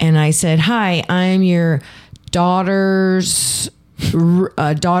 and I said, hi, I'm your daughter's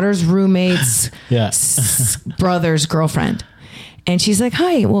roommate's brother's girlfriend. And she's like,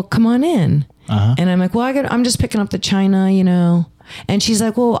 hi, well, come on in. Uh-huh. And I'm like, well, I'm just picking up the china, And she's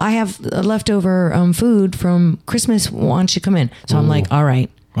like, well, I have leftover food from Christmas. Why don't you come in? So I'm like, all right.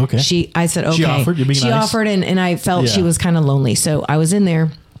 Okay. I said, okay. She offered. You're being she nice. offered, and I felt she was kind of lonely. So I was in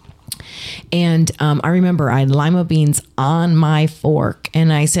there, and I remember I had lima beans on my fork,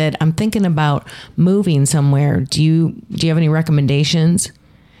 and I said, I'm thinking about moving somewhere. Do you have any recommendations?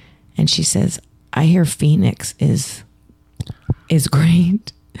 And she says, I hear Phoenix is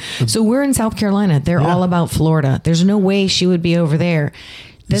great. So we're in South Carolina. They're all about Florida. There's no way she would be over there.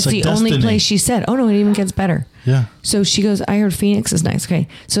 That's like the only destiny. place she said. Oh no, it even gets better. Yeah. So she goes, I heard Phoenix is nice. Okay.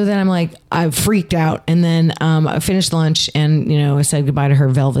 So then I'm like, I freaked out. And then I finished lunch and, I said goodbye to her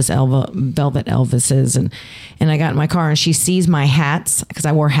velvet Elvises. And I got in my car and she sees my hats because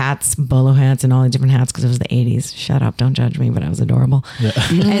I wore hats, bolo hats and all the different hats because it was the 80s. Shut up. Don't judge me, but I was adorable. Yeah.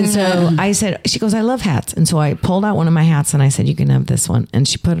 And so I said, she goes, I love hats. And so I pulled out one of my hats and I said, you can have this one. And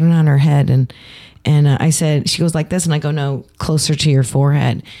she put it on her head and I said, she goes like this. And I go, no, closer to your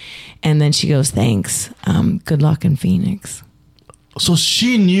forehead. And then she goes, thanks. Good luck in Phoenix. So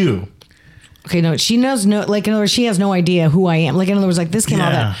she knew. Okay, no, she knows like in other words, she has no idea who I am. Like in other words, like this came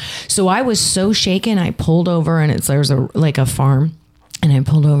out of that. So I was so shaken. I pulled over and there's a farm and I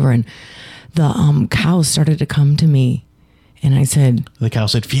pulled over and the cows started to come to me. And I said, the cow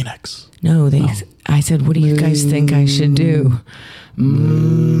said Phoenix. No, I said, what do you guys think I should do?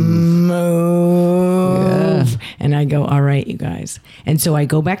 Move. Yeah. And I go, all right, you guys. And so I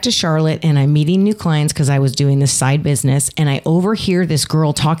go back to Charlotte and I'm meeting new clients because I was doing this side business and I overhear this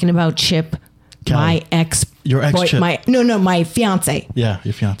girl talking about Chip, Kelly, your ex Chip. My fiance. Yeah,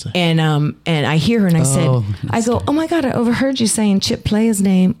 your fiance. And I hear her and I said, oh my God, I overheard you saying Chip play his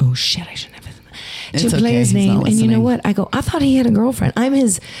name. Oh shit, I shouldn't have Chip play his name. And you know what? I go, I thought he had a girlfriend. I'm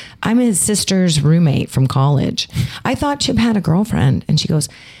his sister's roommate from college. I thought Chip had a girlfriend. And she goes,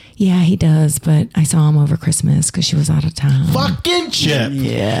 yeah, he does. But I saw him over Christmas because she was out of town. Fucking Chip.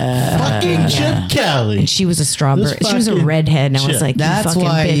 Yeah. Fucking Chip Kelly. And she was a strawberry. She was a redhead. And I was like, that's you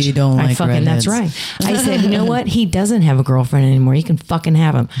why bitch. you don't like redheads. That's right. I said, you know what? He doesn't have a girlfriend anymore. You can fucking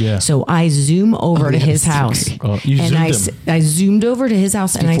have him. Yeah. So I zoom over to his house. I zoomed over to his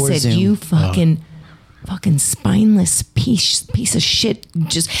house and I said, Zoom. You fucking spineless piece of shit.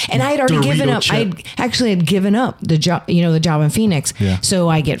 And I had already given up. I actually had given up the job, the job in Phoenix. Yeah. So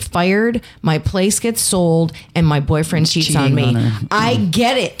I get fired, my place gets sold, and my boyfriend cheats on me. I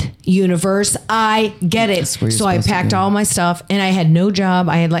get it, universe. I get it. So I packed all my stuff and I had no job.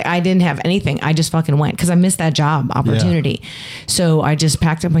 I didn't have anything. I just fucking went because I missed that job opportunity. Yeah. So I just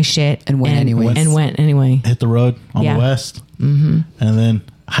packed up my shit and went anyway. Hit the road on the west. Mm-hmm. And then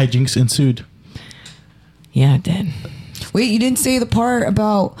hijinks ensued. Yeah, it did. Wait, you didn't say the part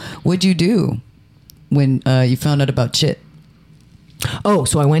about what'd you do when you found out about Chip? Oh,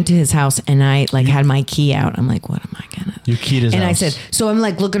 so I went to his house and I had my key out. I'm like, what am I gonna? You keyed his house. And I said, so I'm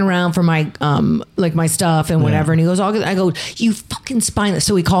looking around for my my stuff and whatever. And he goes, all good. I go, you fucking spineless.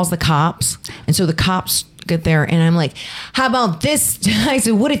 So he calls the cops, and so the cops get there, and I'm like, how about this? I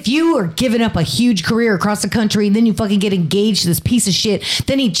said, what if you are giving up a huge career across the country and then you fucking get engaged to this piece of shit?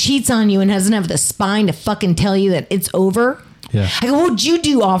 Then he cheats on you and doesn't have the spine to fucking tell you that it's over. Yeah. I go, what'd you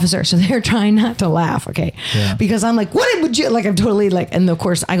do, officer? So they're trying not to laugh, okay? Yeah. Because I'm like, what would you, I'm totally and of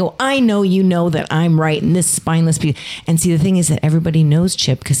course I go, I know you know that I'm right and this spineless piece. And see, the thing is that everybody knows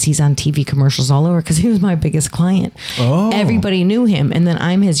Chip because he's on TV commercials all over because he was my biggest client. Oh. Everybody knew him. And then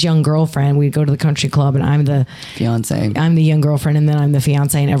I'm his young girlfriend. We'd go to the country club and I'm the fiance. I'm the young girlfriend and then I'm the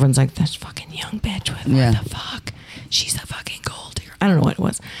fiance and everyone's like, that's fucking young bitch. What the fuck? She's a fucking gold. I don't know what it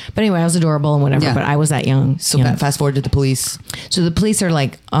was. But anyway, I was adorable and whatever, but I was that young. So fast forward to the police. So the police are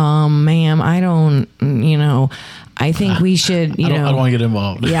like, ma'am, I don't, I think we should, I don't want to get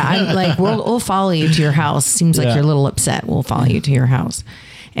involved. Yeah, I'm like, we'll follow you to your house. Seems like you're a little upset. We'll follow you to your house.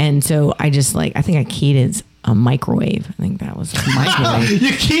 And so I just I think I keyed his microwave. I think that was a microwave.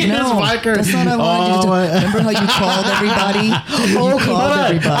 You keyed his microwave? That's not what I wanted you to. Remember how you called everybody?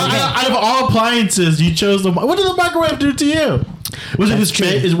 Out of all appliances, you chose the. What did the microwave do to you? Was it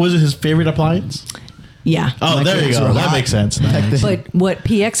his favorite appliance? Yeah. Oh, there you go. That makes sense. But what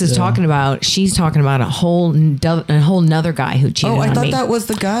PX is talking about, she's talking about a whole nother guy who cheated on me. Oh, I thought that was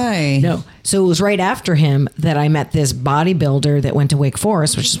the guy. No. So it was right after him that I met this bodybuilder that went to Wake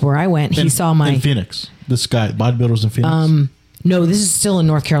Forest, which is where I went. He saw my... In Phoenix. This guy, bodybuilders in Phoenix? No, this is still in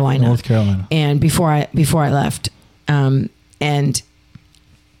North Carolina. And before I left.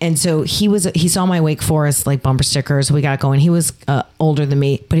 And so he saw my Wake Forest bumper stickers. We got going. He was older than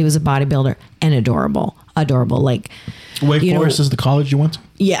me, but he was a bodybuilder and adorable. Wake Forest is the college you went to?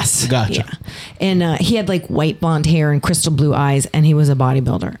 Yes. Gotcha. Yeah. And he had white blonde hair and crystal blue eyes, and he was a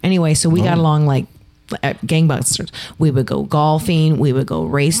bodybuilder. Anyway, so we got along gangbusters. We would go golfing. We would go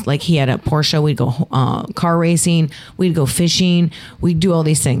race. He had a Porsche. We'd go car racing. We'd go fishing. We'd do all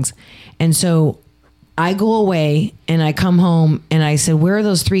these things. And so I go away and I come home and I said, where are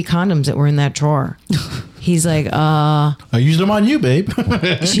those 3 condoms that were in that drawer? He's like, I used them on you, babe.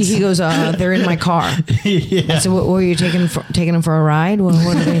 He goes, they're in my car. Yeah. I said, what were you taking them for a ride? What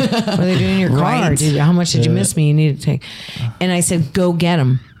are they doing in your car? How much did you miss me? You need to take. And I said, go get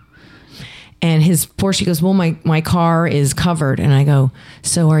them. And his Porsche goes, well, my car is covered. And I go,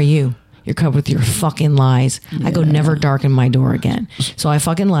 so are you. You're covered with your fucking lies. Yeah. I go, never darken my door again. So I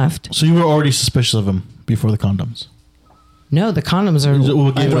fucking left. So you were already suspicious of him before the condoms? No, the condoms are...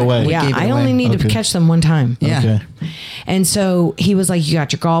 We'll give it away. Yeah, I only need to catch them one time. Yeah. Okay. And so he was like, you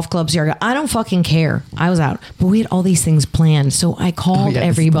got your golf clubs here. I go, I don't fucking care. I was out. But we had all these things planned. So I called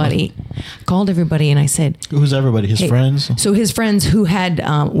everybody. And I said... Who's everybody? His friends? So his friends who had...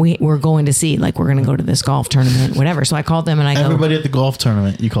 we were going to see, like, we're going to go to this golf tournament, whatever. So I called them and I Everybody at the golf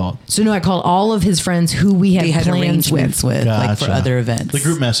tournament you called? So no, I called all of his friends who we had plans with. Like for other events. The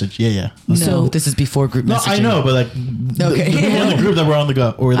group message. Yeah. No, so this is before group messaging. No, I know, but like... Okay. The people in the group that were on the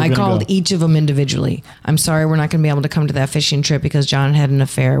go. I called each of them individually. I'm sorry, we're not going to be able to come to that fishing trip because John had an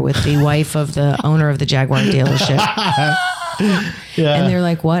affair with the wife of the owner of the Jaguar dealership. Yeah. And they're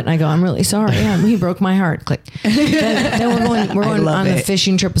like, what? And I go, I'm really sorry. Yeah, he broke my heart. Click. Then we're going on the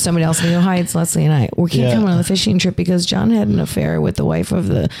fishing trip with somebody else. And they go, hi, it's Leslie and I. We can't come on the fishing trip because John had an affair with the wife of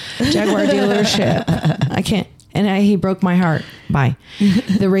the Jaguar dealership. I can't. And he broke my heart. Bye.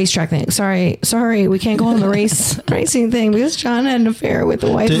 The racetrack thing. Sorry, we can't go on the racing thing because John had an affair with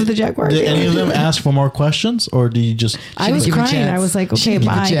the wife of the Jaguar. Did any of them ask for more questions, or did you just? I was crying. I was like, okay,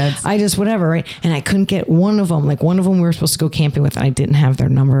 bye. I just whatever, right? And I couldn't get one of them. Like one of them we were supposed to go camping with, and I didn't have their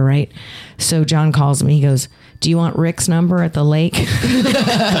number, right? So John calls me. He goes, "Do you want Rick's number at the lake?" And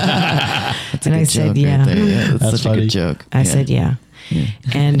I said, "Yeah." That's such a good joke. I said, "Yeah,"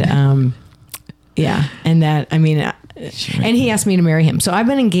 and yeah, and that I mean. And he asked me to marry him. So I've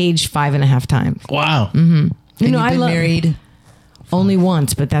been engaged 5.5 times. Wow. Mm-hmm. And I married only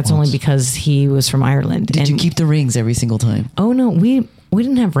once, but that's only because he was from Ireland. Did you keep the rings every single time? Oh no, we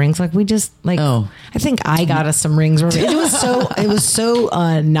didn't have rings. Like we just like. Oh. I think I got us some rings. It was so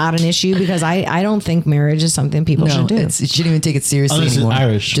not an issue because I don't think marriage is something people should do. You shouldn't even take it seriously anymore.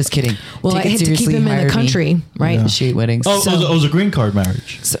 Irish. Just kidding. Well, I had to keep him in the country, right? Yeah. Shade weddings. Oh, it was a green card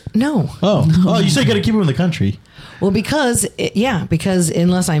marriage. No. Oh, you said you got to keep him in the country. Well, because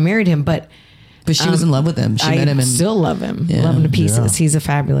unless I married him, but she was in love with him. She met him and still love him. Love him to pieces. Yeah. He's a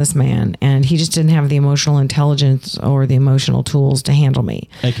fabulous man. And he just didn't have the emotional intelligence or the emotional tools to handle me.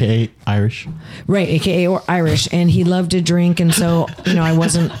 AKA Irish. Right. AKA or Irish. And he loved to drink. And so, I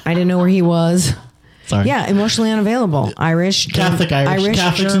didn't know where he was. Sorry. Yeah. Emotionally unavailable. Irish. Catholic Irish.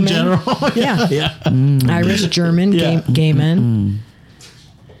 Catholics German, in general. Yeah. Irish, German, gay men.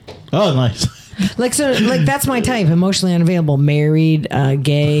 Oh, nice. Like that's my type. Emotionally unavailable, married,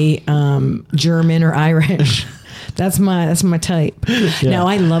 gay, German or Irish. That's my type. Yeah. Now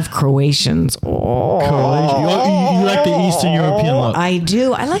I love Croatians. Croatian. You like the Eastern European look. I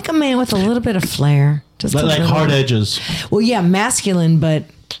do. I like a man with a little bit of flair. Just like hard edges. Well, yeah, masculine, but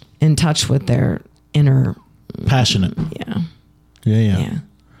in touch with their inner. Passionate. Yeah.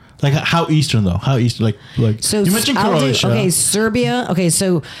 Like how Eastern though? How Eastern? Like so you mentioned Croatia. Serbia. Okay,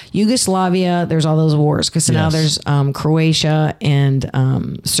 so Yugoslavia. There's all those wars because now there's Croatia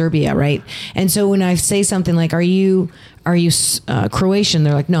and Serbia, right? And so when I say something like, "Are you Croatian?"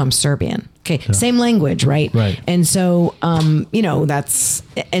 They're like, "No, I'm Serbian." Okay, same language, right? Right. And so that's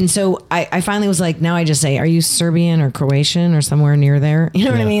and so I finally was like, now I just say, "Are you Serbian or Croatian or somewhere near there?" You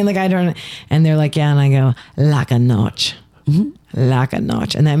know what I mean? Like I don't. And they're like, "Yeah," and I go, "Laka noć." Laka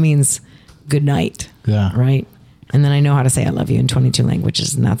noć, and that means good night. Yeah. Right. And then I know how to say I love you in 22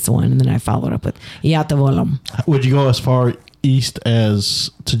 languages, and that's the one. And then I followed up with Ja te volim. Would you go as far east as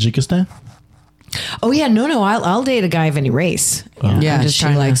Tajikistan? Oh yeah, no. I'll date a guy of any race. Yeah, just she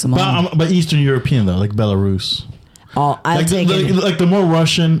likes them all. But Eastern European though, like Belarus. I'll take it. Like the more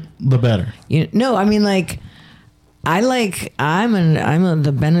Russian, the better. I mean like I'm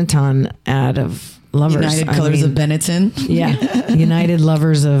the Benetton ad of lovers. United Colors of Benetton. Yeah. United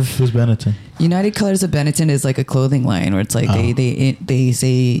Lovers of. Who's Benetton? United Colors of Benetton is like a clothing line where it's like they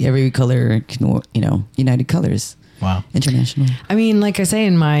say every color, United Colors. Wow. International. I mean, like I say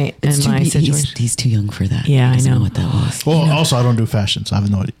in my situation. He's too young for that. Yeah, I know what that was. Well, also I don't do fashion, so I have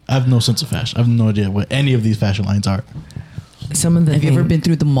no idea. I have no sense of fashion. I have no idea what any of these fashion lines are. Have you ever been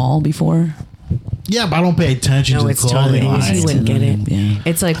through the mall before? Yeah, but I don't pay attention to the clothing lines. You wouldn't get it. Yeah.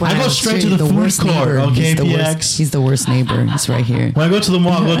 It's like when I go straight to the food court. Okay, PX. He's the worst neighbor. He's right here. When I go to the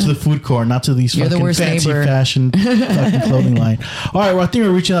mall, I go to the food court, not to these fucking fancy fashion fucking clothing line. All right, well, I think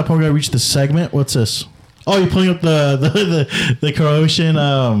we're reaching that point. We're gonna reach the segment. What's this? Oh, you're pulling up the Croatian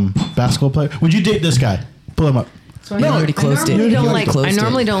basketball player. Would you date this guy? Pull him up. So I already closed it. I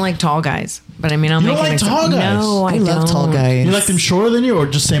normally don't like tall guys. But I mean, I'll You make don't an like tall guys? No, I love don't. tall guys. You like them shorter than you or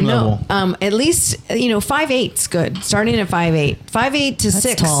just same level? No, at least 5'8" good. Starting at 5'8", 5'8" to That's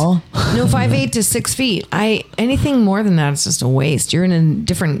 6. tall. No, 5'8" to 6 feet. Anything more than that is just a waste. You're in a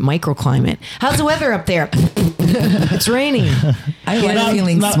different microclimate. How's the weather up there? It's raining. I like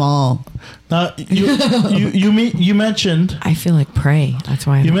feeling small. Now, you mentioned I feel like prey. That's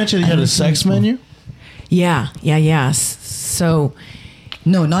why you mentioned you had a sex menu. Yeah. So.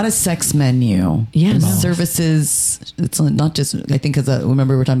 No, not a sex menu. Yeah, no. Services. It's not just. I think because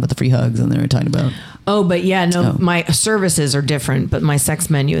remember we were talking about the free hugs, and then we were talking about. Oh, but yeah, no, my services are different, but my sex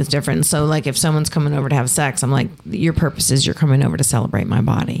menu is different. So, like, if someone's coming over to have sex, I'm like, your purpose is you're coming over to celebrate my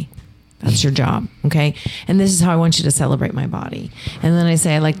body. That's your job, okay? And this is how I want you to celebrate my body. And then I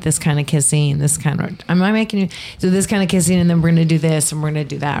say, I like this kind of kissing, this kind of. Am I making you do this kind of kissing, and then we're going to do this, and we're going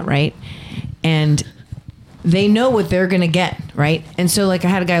to do that, right? And they know what they're going to get, right? And so, like, I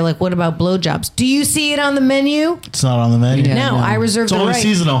had a guy like, what about blowjobs? Do you see it on the menu? It's not on the menu. Yeah, No, I reserved It's only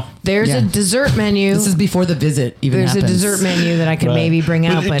seasonal. There's a dessert menu. This is before the visit even There's happens. a dessert menu that I could maybe bring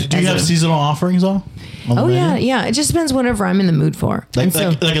out. But do you have seasonal offerings though? Oh yeah. It just depends whatever I'm in the mood for. Like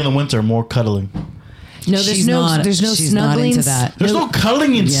in the winter, more cuddling. No, there's She's no not- there's no she's not snuggling. into that. There's no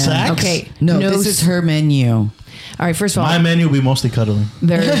cuddling in sex. Okay. No, this is her menu. All right. First of all, My menu will be mostly cuddling.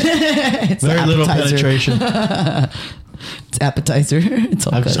 there's Very little appetizer. penetration. It's appetizer. It's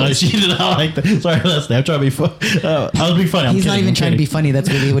all I'm good. sorry, she did not like that. Sorry, Leslie. I'm trying to be funny. I was being funny. He's not even trying to be funny. That's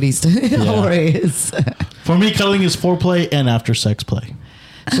really what he's doing. Hilarious. For me, cuddling is foreplay and after sex play.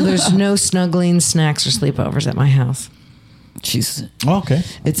 so there's no snuggling, snacks, or sleepovers at my house. She's. Okay.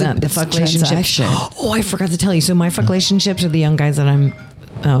 It's Not the it's a fuck relationship. transaction. Oh, I forgot to tell you. So my fuck relationships are the young guys that I'm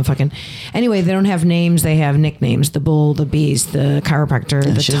fucking. Anyway, they don't have names. They have nicknames. The bull, the beast, the chiropractor,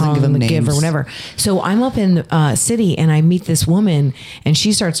 the she doesn't tongue, give them the giver, names. whatever. So I'm up in the city and I meet this woman and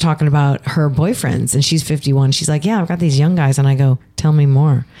she starts talking about her boyfriends and she's 51. She's like, yeah, I've got these young guys. And I go, tell me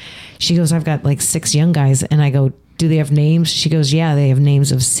more. She goes, I've got like 6 young guys. And I go, do they have names? She goes, yeah, they have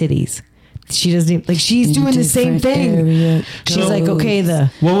names of cities. She doesn't even, like, she's doing the same thing. She's like, okay,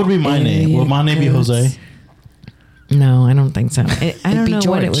 What would be my name? Would my name be Jose? no, I don't think so. I don't be know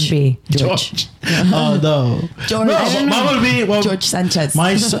what it would George. be. George. Oh no. George. No, I don't mine would be George Sanchez.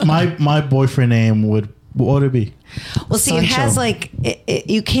 My boyfriend name what would it be? Well, see, it has like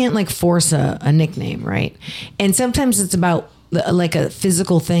you can't like force a nickname, right? And sometimes it's about like a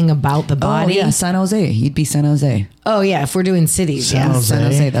physical thing about the body. Oh, yeah, San Jose. You'd be San Jose. Oh yeah, if we're doing cities, San yeah. Jose. San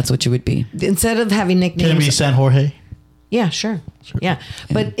Jose. That's what you would be. Instead of having nicknames, Can it be San Jorge? yeah, sure. Yeah,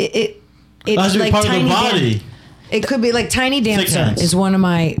 but it's That's like part of the Tiny body. It could be like Tiny Dancer hands. is one of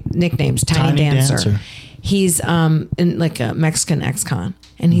my nicknames. Tiny Dancer. Dancer. He's in like a Mexican ex-con,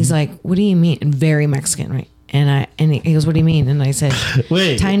 and he's like, "What do you mean?" And very Mexican, right? And he goes, "What do you mean?" And I said,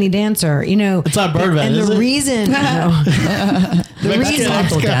 Wait. Tiny Dancer. You know, It's not Birdman, And is the it? reason, no. the reason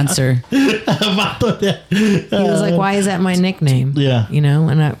Vato dancer. he was like, "Why is that my nickname?" Yeah. you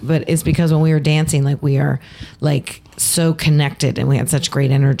know, but it's because when we were dancing, like we are like so connected and we had such great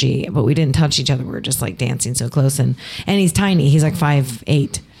energy, but we didn't touch each other. We were just like dancing so close, and he's tiny. He's like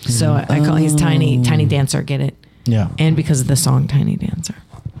 5'8", so I call he's Tiny Dancer. Get it? Yeah. And because of the song Tiny Dancer.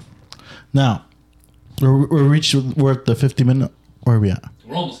 Now, we're at the 50-minute. Where are we at?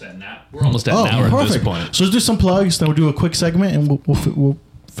 We're almost at now. We're almost at an hour at this point. So let's do some plugs. Then we'll do a quick segment, and we'll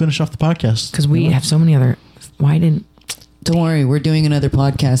finish off the podcast. Because we have so many other. Why didn't? Don't worry, we're doing another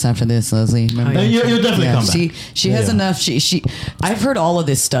podcast after this, Leslie. Remember? And you'll definitely come back. She has enough. She. I've heard all of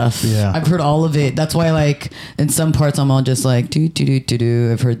this stuff. Yeah. I've heard all of it. That's why, like, in some parts, I'm all just like, do.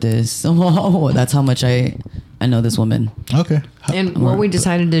 I've heard this. Oh, that's how much I know this woman. Okay. And what we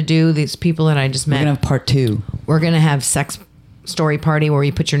decided to do, these people that I just We're met, gonna have part 2. we're gonna have sex story party where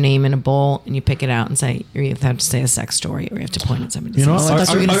you put your name in a bowl and you pick it out and say you have to say a sex story or you have to point at somebody. You know, I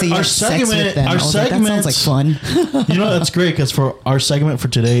thought you were gonna say you had sex with them. I was like, that sounds like fun. You know, that's great because for our segment for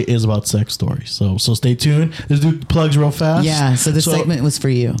today is about sex stories. So stay tuned. Let's do plugs real fast. Yeah. So the segment was for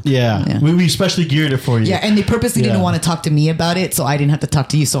you. Yeah. We especially geared it for you. Yeah, and they purposely didn't want to talk to me about it, so I didn't have to talk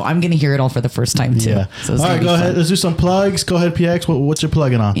to you. So I'm going to hear it all for the first time too. Yeah. So All right, go ahead. Let's do some plugs. Go ahead, PX. What's your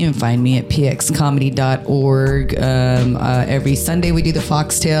plugging on? You can find me at pxcomedy.org. Every Sunday we do the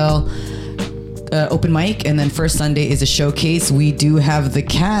Foxtail open mic, and then first Sunday is a showcase. We do have the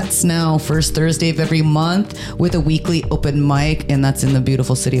Cats now, first Thursday of every month with a weekly open mic, and that's in the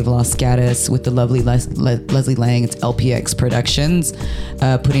beautiful city of Los Gatos with the lovely Leslie Lang. It's LPX Productions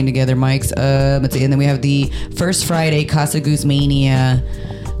putting together mics. And then we have the first Friday Casa Goose Mania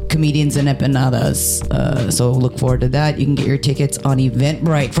Comedians and Empanadas. So look forward to that. You can get your tickets on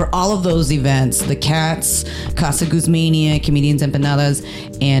Eventbrite for all of those events. The Cats, Casa Guzmania, Comedians Empanadas,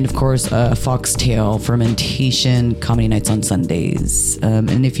 and of course Foxtail Fermentation Comedy Nights on Sundays.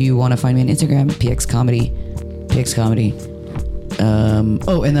 And if you want to find me on Instagram, PX Comedy.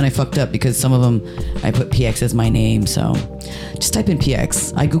 And then I fucked up because some of them I put PX as my name, so just type in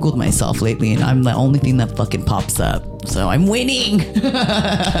PX. I googled myself lately and I'm the only thing that fucking pops up, so I'm winning. All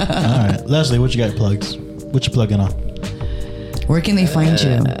right, Leslie, what you got plugs? What you plugging on? Where can they find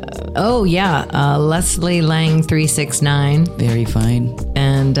you? Oh yeah, Leslie Lang 369. Very fine.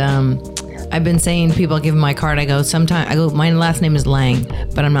 And I've been saying to people, give them my card. I go, my last name is Lang,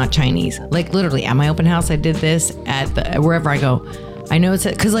 but I'm not Chinese. Like literally at my open house, I did this wherever I go. I know it's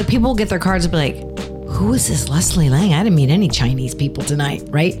because like people get their cards and be like, who is this Leslie Lang? I didn't meet any Chinese people tonight,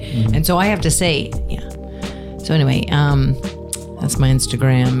 right? Mm-hmm. And so I have to say, yeah. So anyway, that's my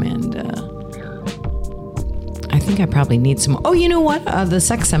Instagram, and I think I probably need some. Oh, you know what? The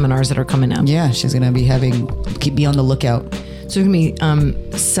sex seminars that are coming up. Yeah, she's gonna be be on the lookout. So there's going to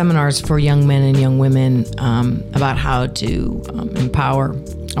be seminars for young men and young women about how to empower.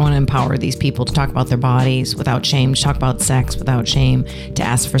 I want to empower these people to talk about their bodies without shame, to talk about sex without shame, to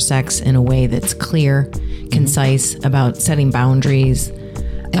ask for sex in a way that's clear, concise, about setting boundaries,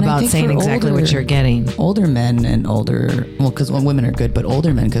 and about saying exactly what you're getting. Older men and because women are good, but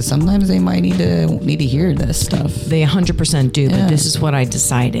older men, because sometimes they might need to hear this stuff. They 100% do, but this is what I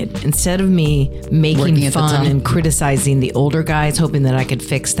decided. Instead of me making fun and criticizing the older guys, hoping that I could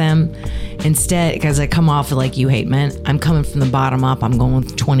fix them, instead, because I come off like you hate men, I'm coming from the bottom up. I'm going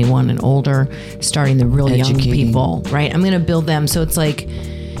with 21 and older, starting the real young people, right? I'm going to build them. So it's like,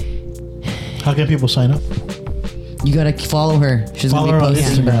 how can people sign up? You gotta follow her. She's gonna be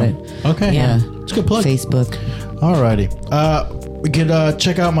posting about it. Okay, yeah, it's a good plug. Facebook. Alrighty. We can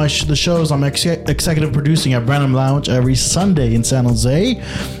check out the shows I'm executive producing at Branham Lounge every Sunday in San Jose.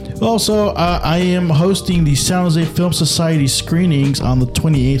 Also, I am hosting the San Jose Film Society screenings on the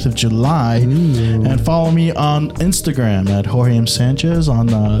 28th of July. Ooh. And follow me on Instagram at Jorge M. Sanchez,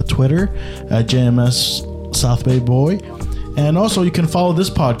 on Twitter at JMS South Bay Boy. And also, you can follow this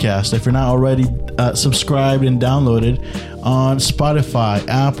podcast if you're not already subscribed and downloaded on Spotify,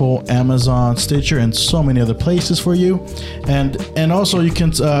 Apple, Amazon, Stitcher, and so many other places for you. And also, you can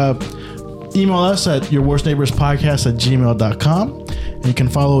email us at yourworstneighborspodcast@gmail.com. And you can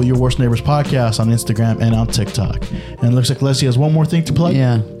follow Your Worst Neighbors Podcast on Instagram and on TikTok. And it looks like Leslie has one more thing to plug.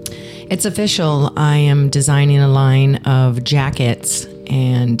 Yeah. It's official. I am designing a line of jackets,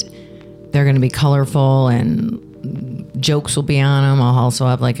 and they're going to be colorful, and jokes will be on them. I'll also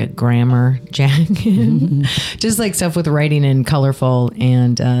have like a grammar jacket, just like stuff with writing and colorful.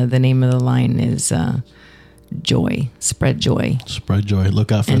 And the name of the line is Joy. Spread joy. Spread joy.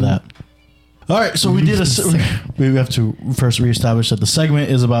 Look out for that. All right, so we have to first reestablish that the segment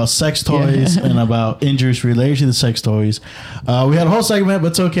is about sex toys and about injuries related to the sex toys. We had a whole segment, but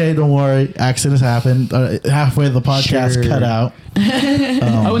it's okay. Don't worry. Accidents happened. Halfway the podcast cut out.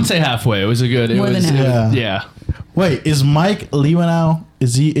 I wouldn't say halfway. It was a good. More than half. Yeah. Wait, is Mike Lewinow?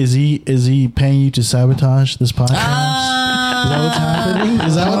 Is he paying you to sabotage this podcast? Is that what's happening?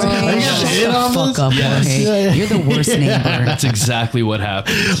 Is that what's happening? Fuck up, Jorge. You're the worst neighbor. That's exactly what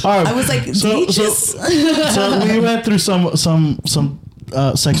happened. All right. I was like, so we went through some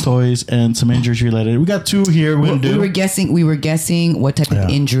sex toys and some injuries related. We got two here. We were guessing what type of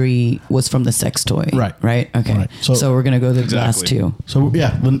injury was from the sex toy. Right. Okay. Right. So we're gonna go to the last two. So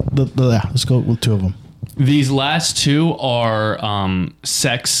let's go with two of them. These last two are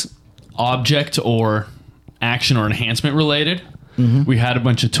sex object or action or enhancement related. Mm-hmm. We had a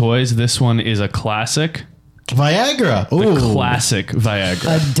bunch of toys. This one is a classic. Viagra. Ooh. The classic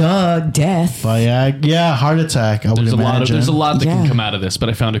Viagra. Death. Viagra. Yeah, heart attack. There's a lot that can come out of this, but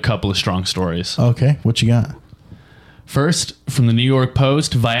I found a couple of strong stories. Okay, what you got? First, from the New York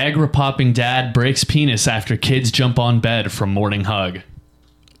Post, Viagra popping dad breaks penis after kids jump on bed from morning hug.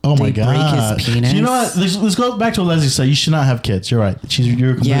 Oh my God! Break his penis. So you know what? Let's go back to what Leslie said. You should not have kids. You're right.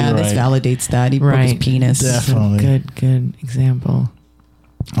 You're completely right. This validates that. He broke his penis. Definitely. Good example.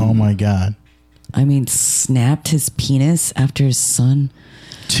 Oh my God! I mean, snapped his penis after his son.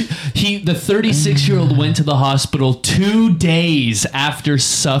 The 36-year-old went to the hospital 2 days after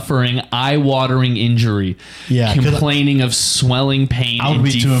suffering eye-watering injury. Yeah, complaining of swelling pain. I would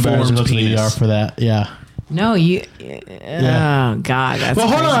be too embarrassed to go to the ER for that. Yeah. No, you. Oh God, that's. Well,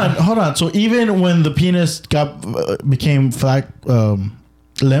 hold on. So even when the penis became flat,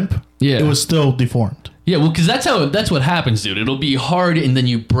 limp, it was still deformed. Yeah, well, because that's what happens, dude. It'll be hard, and then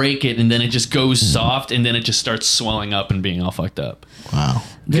you break it, and then it just goes soft, and then it just starts swelling up and being all fucked up. Wow.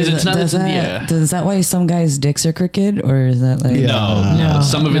 Because it's not. Does that why some guys' dicks are crooked, or is that like? No.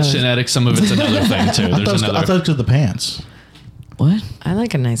 Some of it's genetic. Some of it's another thing too. I thought it was the pants. What? I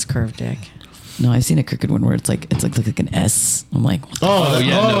like a nice curved dick. No, I've seen a crooked one where it's like an S. I'm like,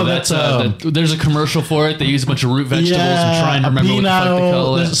 there's a commercial for it. They use a bunch of root vegetables and try and remember what the fuck they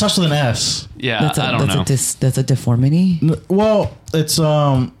call it. It starts with an S. Yeah, I don't know. That's a deformity. Well, it's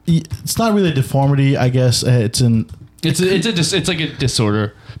not really a deformity. I guess it's like a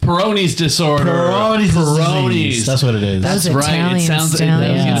disorder. Peyronie's disorder. Peyronie's disease. That's what it is. That's right. Italian, it sounds.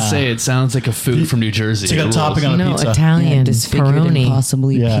 I was gonna say it sounds like a food from New Jersey. It's like a topping on a pizza. Italian. Disfigured and Peyronie.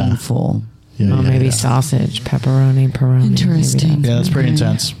 possibly painful. Maybe sausage, pepperoni. Interesting. Yeah, that's pretty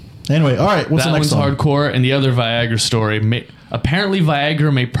intense. Anyway, all right. What's the next one? That one's hardcore. And the other Viagra story. Apparently,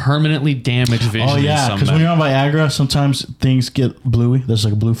 Viagra may permanently damage vision. Oh yeah, because when you're on Viagra, sometimes things get bluey. There's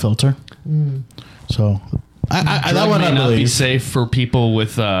like a blue filter. So that one may not be safe for people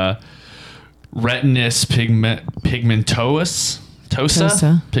with retinus pigmentosa.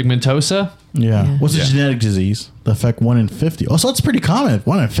 Yeah. What's a genetic disease? The affect 1 in 50. Oh, so that's pretty common.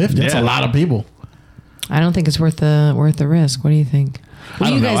 1 in 50. That's a lot of people. I don't think it's worth the risk. What do you think?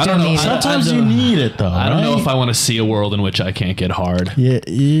 Well, you guys don't need it. Sometimes you need it though. I don't know if I want to see a world in which I can't get hard. Yeah.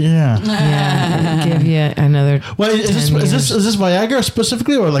 Give you another. Well, is this Viagra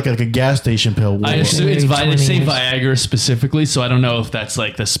specifically, or like a gas station pill? I assume it's Viagra specifically, so I don't know if that's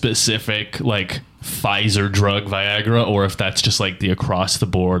like the specific like Pfizer drug Viagra, or if that's just like the across the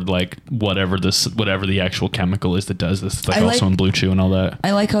board, like whatever the actual chemical is that does this, like also in Blue Chew and all that.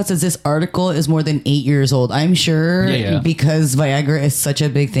 I like how it says this article is more than 8 years old. I'm sure because Viagra is such a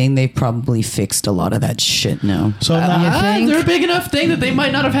big thing, they've probably fixed a lot of that shit now. So they're a big enough thing that they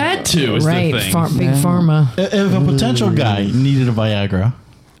might not have had to. Is right, the thing. Big pharma. If a potential guy needed a Viagra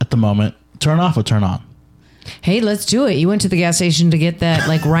at the moment, turn off or turn on? Hey, let's do it. You went to the gas station to get that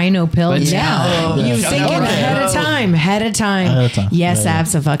like rhino pill. You think ahead of time. Yes,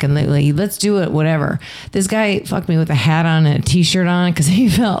 absolutely. Let's do it. Whatever. This guy fucked me with a hat on and a t-shirt on because he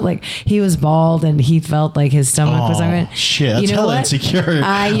felt like he was bald and he felt like his stomach was. Shit, that's hella insecure.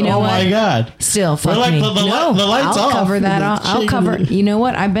 You know what? My God. Still, fuck like, me. The lights I'll off. cover that. I'll cover. You know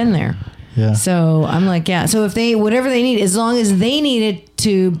what? I've been there. Yeah. So I'm like, so if whatever they need, as long as they need it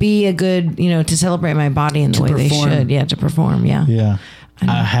to be a good, to celebrate my body in the way they should. Yeah, to perform. Yeah. Yeah. A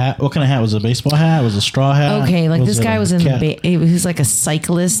hat. What kind of hat was it? A baseball hat? Was it a straw hat? Okay, like this guy was he was like a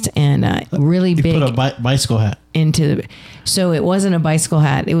cyclist and really big. Put a bicycle hat so it wasn't a bicycle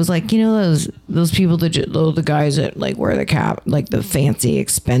hat. It was like those people that the guys that like wear the cap, like the fancy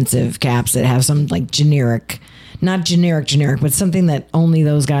expensive caps that have some like generic. Not generic, but something that only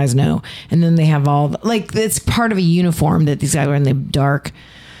those guys know. And then they have it's part of a uniform that these guys wear in the dark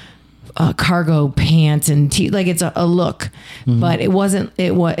cargo pants and like it's a look. Mm-hmm. But it wasn't.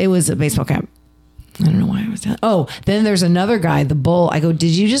 It was a baseball cap. I don't know why I was telling. Oh, then there's another guy, the Bull. I go,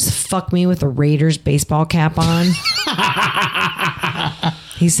 did you just fuck me with a Raiders baseball cap on?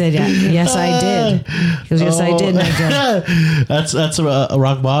 He said, yes, I did. He goes, yes, I did. And I go, that's a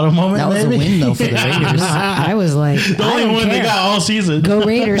rock bottom moment. That was a win, though, for the Raiders. I was like, the only one they got all season. Go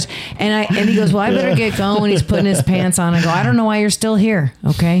Raiders. And he goes, well, I better get going. He's putting his pants on. I go, I don't know why you're still here.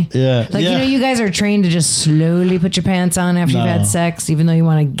 Okay. Yeah. Like, you guys are trained to just slowly put your pants on after you've had sex, even though you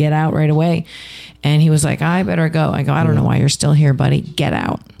want to get out right away. And he was like, I better go. I go, I don't know why you're still here, buddy. Get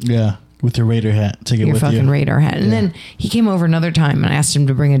out. Yeah. With your Raider hat. Take it with you. Your fucking Raider hat. And then he came over another time and I asked him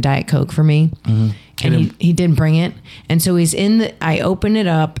to bring a Diet Coke for me. Mm-hmm. And he didn't bring it. And so he's I open it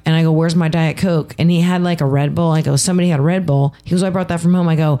up and I go, where's my Diet Coke? And he had like a Red Bull. I go, somebody had a Red Bull. He goes, I brought that from home.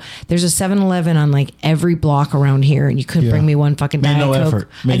 I go, there's a 7-Eleven on like every block around here. And you couldn't bring me one fucking Diet Coke. Effort.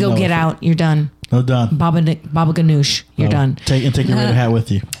 I go, get out. You're done. No, done. Baba Ganoush, you're done. Take your Raider hat with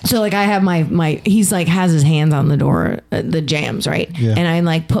you. So like I have my he's like has his hands on the door, the jams, right? Yeah. And I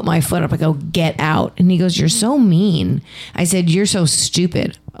like put my foot up. I go, get out. And he goes, you're so mean. I said, you're so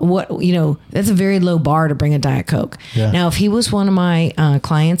stupid. What, that's a very low bar to bring a Diet Coke. Yeah. Now, if he was one of my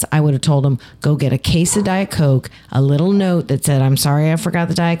clients, I would have told him, go get a case of Diet Coke, a little note that said, I'm sorry, I forgot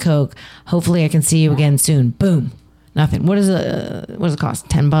the Diet Coke. Hopefully I can see you again soon. Boom. Nothing. What does it cost?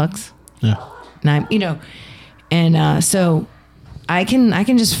 $10? Yeah. And so I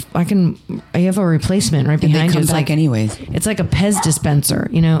have a replacement right behind you. It's like anyways. It's like a Pez dispenser,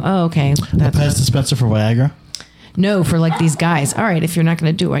 Oh, okay. That's a Pez dispenser for Viagra? No, for like these guys. All right, if you're not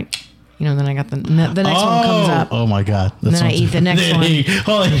going to do it, then I got the next one comes up. Oh my God. And then I eat the next one.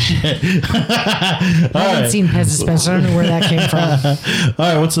 Holy shit. I haven't seen Pez dispenser. I don't know where that came from.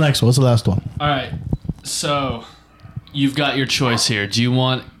 All right, what's the next one? What's the last one? All right. So you've got your choice here. Do you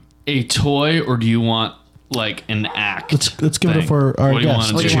want a toy or do you want like an act? Let's give it for our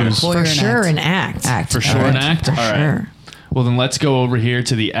guests. What do you want to choose? For sure, an act. For sure, an act. For sure. Well, then let's go over here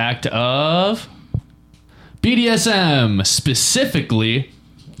to the act of BDSM, specifically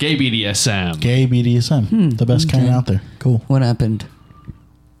gay BDSM. Gay BDSM, the best kind out there. Cool. What happened?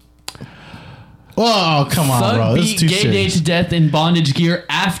 Oh, come on, Thug bro. This is beat too gay serious. date to death in bondage gear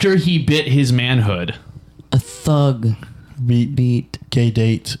after he bit his manhood. A thug Beat gay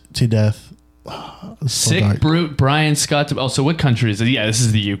date to death. Sick brute Brian Scott. So what country is it? Yeah, this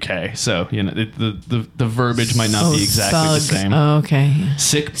is the UK. So the verbiage might not be exactly the same. Oh, okay.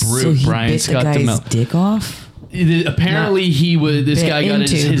 Sick brute So he Brian bit Scott. the guy's dick off? Apparently, this bit guy got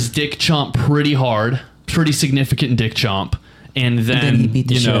into. his dick chomped pretty hard, pretty significant dick chomp, and then he beat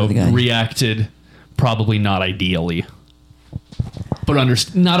the shit out of the guy. reacted probably not ideally, but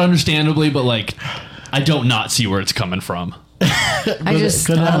not understandably, but like I don't not see where it's coming from.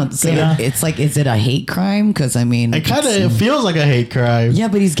 It's like, is it a hate crime? Because I mean, It kind of feels like a hate crime. yeah,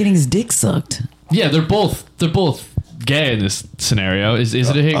 but he's getting his dick sucked. Yeah, they're both gay in this scenario. Is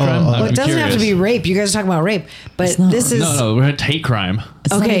it a hate crime? Well, it doesn't have to be rape. You guys are talking about rape, but not. this is No, we're at hate crime.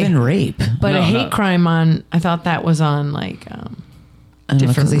 It's not even rape. But No, a hate not- crime on. I thought that was on like I don't know, 'cause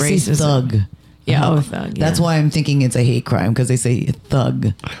different they say races. thug. Yeah, thug. That's yeah. why I'm thinking it's a hate crime, because they say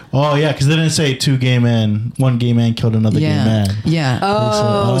thug. Oh, yeah, because they didn't say two gay men. One gay man killed another gay man. Yeah.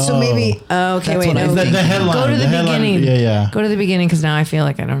 Oh, so Oh. maybe. Okay, That's wait. what I No, think. The headline. Go to the headline, beginning. Yeah. Go to the beginning because now I feel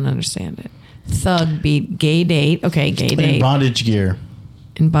like I don't understand it. Thug beat gay date. Okay, gay In date bondage gear.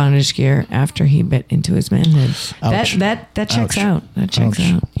 in bondage gear after he bit into his manhood. Ouch. That checks Ouch. out. That checks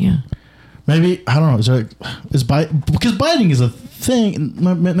Ouch. out. Yeah. Maybe, I don't know. Because biting is a thing.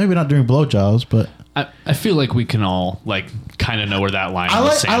 Maybe not during blowjobs, but I feel like we can all like kind of know where that line in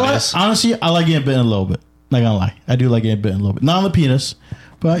the sand is. honestly, I like getting bitten a little bit. Not gonna lie. I do like getting bitten a little bit. Not on the penis,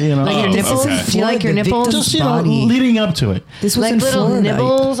 but you know. Like your nipples? okay. Do you like your The nipples? victim's just, body. leading up to it. This was Like in little Florida.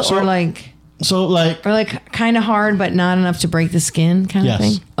 nibbles So- or like kind of hard but not enough to break the skin kind Yes. of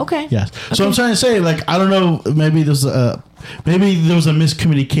thing? Okay. Yes. So I'm trying to say, like, I don't know. Maybe there was a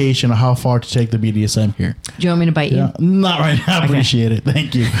miscommunication of how far to take the BDSM here. Do you want me to bite Yeah, you? not right now. I appreciate it.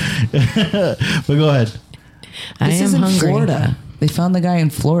 Thank you. But go ahead. I This am is in hungry. Florida. They found the guy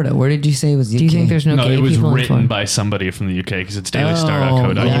in Florida. Where did you say it was? Do you think there's no No, gay it was people in written Florida? by somebody from the UK because it's Yeah,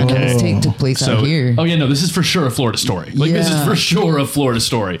 dailystar.co.uk. this take took place out here. Oh yeah, no, this is for sure a Florida story. Like this is Yeah. for sure a Florida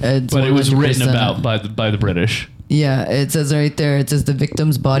story. It's but it was written 100%. about by the British. Yeah, it says right there. It says the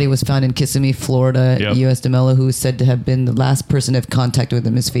victim's body was found in Kissimmee, Florida. Yep. U.S. DeMello, who is said to have been the last person to have contact with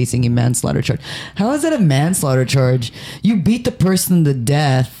him, is facing a manslaughter charge. How is that a manslaughter charge? You beat the person to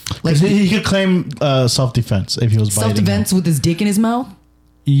death. Like Because he could claim self-defense if he was biting. self-defense with his dick in his mouth.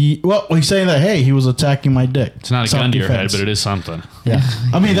 Well, he's saying that, hey, he was attacking my dick. It's not a gun to your head, but it is something. Yeah.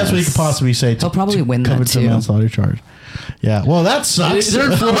 I mean, that's what he could possibly say. He'll probably win that cover to too. manslaughter charge. Yeah. Well, that sucks.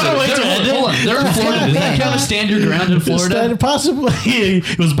 They're in Florida. What a way to end it. Hold on, they're in Florida. Does that count as stand your ground in Florida? Possibly. He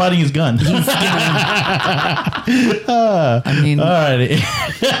was biting his gun. I mean, Alrighty.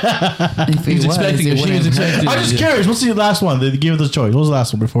 if he He's was, expecting it it. She wouldn't was hurt. expecting I'm just it. curious. What's the last one? They gave us the choice. What was the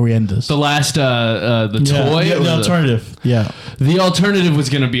last one before we end this? The last, the toy. Yeah, or the alternative. Yeah. The alternative was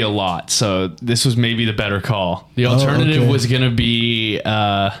going to be a lot, so this was maybe the better call. The alternative okay. was going to be, you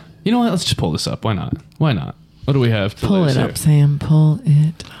know what? Let's just pull this up. Why not? Why not? What do we have? to Pull lose it here? up, Sam. Pull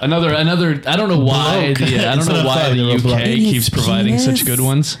it. Another. I don't know why. Bloke. I don't Instead know of why thug, the they were UK bloke. In his keeps providing penis? such good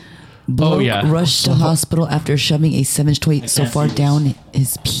ones. Bloke yeah. rushed to hospital after shoving a 7-inch toy so far down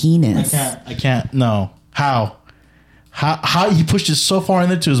his penis. I can't. No. How he pushed it so far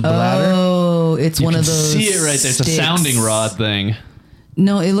into his bladder? Oh, it's You one can of those. see it right there. It's a sticks. sounding rod thing.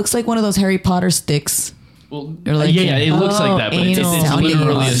 No, it looks like one of those Harry Potter sticks. Well, Or like yeah, it looks Oh, like that, but it's anal. Sounding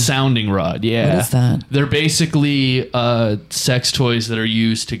literally rod. a sounding rod. Yeah. What is that? They're basically sex toys that are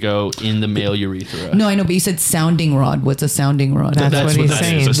used to go in the male urethra. No, I know, but you said sounding rod. What's a sounding rod? That's what he's that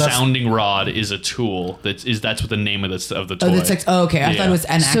saying. is. A That's- sounding rod is a tool. That's what the name of the toy. Oh, that's like, oh, okay. I thought it was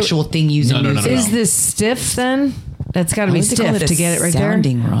an So- actual thing used in No. music. Is this stiff then? That's got to Why be would they call stiff it a to get it right there.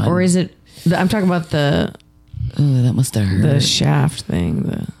 sounding rod? Or is it? I'm talking about the Oh, that must have hurt. shaft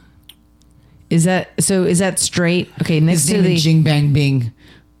thing. Is that straight? Okay, next His to name the is Jing Bang Bing.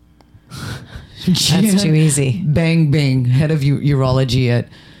 that's too easy. Bang Bing, head of urology at.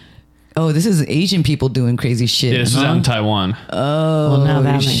 Oh, this is Asian people doing crazy shit. Yeah, this is huh? out in Taiwan. Oh, Well, now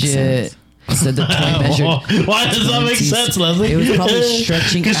that makes shit. sense. So the toy measured. Why does that make 20. sense, Leslie? It was probably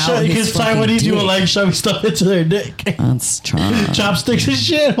stretching out his Because fucking Taiwanese people dick. like shoving stuff into their dick. That's strong. Chopsticks and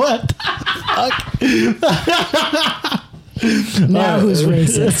shit. What? Now who's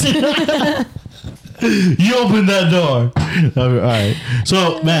racist? You opened that door. All right.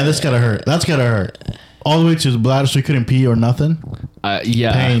 So, man, this gotta hurt. That's gotta hurt. all the way to his bladder, so he couldn't pee or nothing.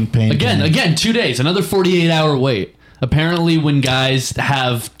 Yeah. Pain. Again, 2 days, another 48-hour wait. Apparently, when guys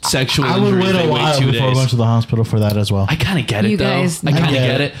have sexual injuries, wait a while before going to the hospital for that as well. I kind of get it, though. I kind of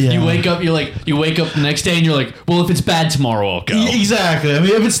get it. Yeah. You wake up the next day, and you're like, well, if it's bad tomorrow, I'll go. Exactly. I mean,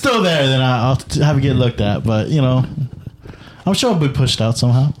 if it's still there, then I'll have to get looked at. But, I'm sure it'll be pushed out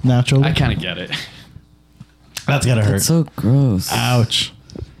somehow, naturally. I kind of get it. That's gotta hurt. That's so gross. Ouch.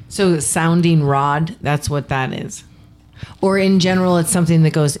 So sounding rod, that's what that is. Or in general, it's something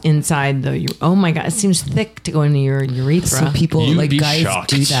that goes inside oh my God, it seems thick to go into your urethra. So people, You'd like be guys shocked.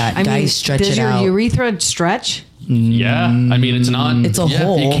 do that. Guys stretch it out. Does your urethra stretch? Yeah. I mean, it's not. It's a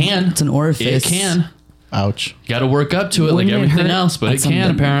hole. It can. It's an orifice. It can. Ouch. Got to work up to it Wouldn't like it everything hurt? else, but That's it can,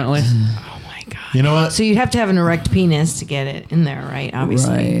 something. apparently. Oh my God. You know what? So you'd have to have an erect penis to get it in there, right?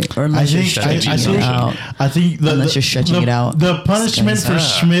 Obviously. Right. Or unless you're stretching it out. I think Unless you're stretching it out. The punishment for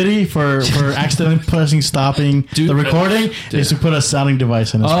Schmitty for accidentally stopping the recording is to put a sounding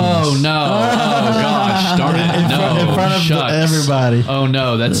device in his Oh, penis. no. Oh, gosh. Darn it. In front of Shucks. everybody. Oh,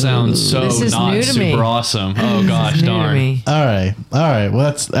 no. That sounds so This is not new to me. super awesome. Oh, gosh, New to darn. me. All right.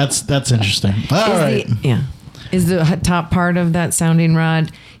 Well, that's interesting. All right. Is the top part of that sounding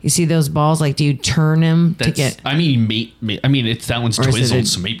rod? You see those balls? Like, do you turn them to get? I mean, it's that one's Or is it twizzled, a-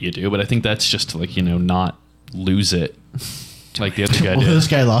 so maybe you do. But I think that's just to, like, not lose it, like the other guy Well, did. this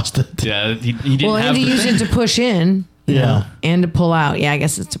guy lost it. Yeah, he didn't Well, have and to use it to push in. Yeah. And to pull out. Yeah, I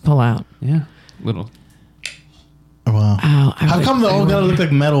guess it's to pull out. Yeah, little. Wow. Oh, How come they all gotta look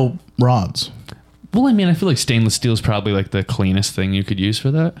like metal rods? Well, I mean, I feel like stainless steel is probably like the cleanest thing you could use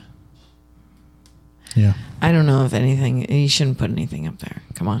for that. Yeah. I don't know if anything. You shouldn't put anything up there.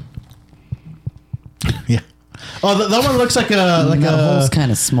 Come on. Yeah. Oh, that one looks like a hole's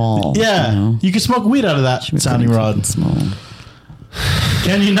kind of small. Yeah. You can smoke weed out of that sounding rod. Small.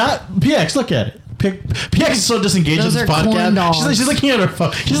 Can you not? PX, look at it. PX is so disengaged Those in this are corn podcast. dogs. She's looking at her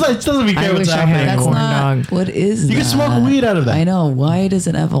phone. She's like, she doesn't even care I what's wish I happening had a That's anymore. corn not. dog. What is You that? can smoke weed out of that. I know. Why does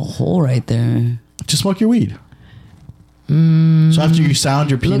it have a hole right there? Just smoke your weed. So after you sound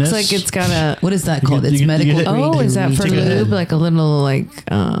your penis, Looks like it's got a. What is that You called? can- It's you can- medical. you can- grade Oh, is that for Take a hit. lube? Like a little like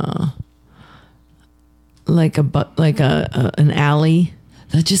an alley.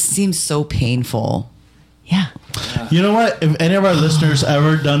 That just seems so painful. Yeah. You know what? If any of our listeners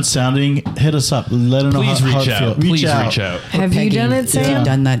ever done sounding, hit us up. Let them know Please how reach it out. feels. Please reach out. Have you done it, Sam? I've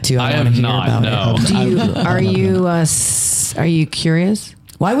done that too. I I, have want to hear not, about no. it. Do you are you curious?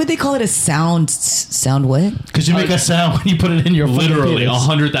 Why would they call it a sound what? Because you make a sound when you put it in your fucking Literally, penis.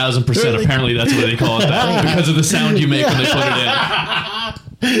 100,000%. Apparently, that's why they call it that because of the sound you make when they put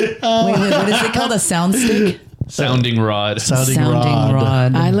it Wait, what is it called? A sound stick? in. Sounding rod. Sounding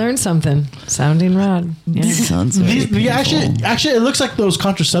rod. I learned something. Sounding rod. Yeah. Sounds very Actually, it looks like those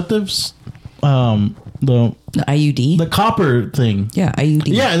contraceptives. The IUD? the copper thing. Yeah, IUD.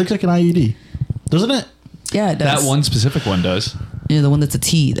 Yeah, it looks like an IUD, doesn't it? Yeah, it does. That one specific one does, Yeah, the one that's a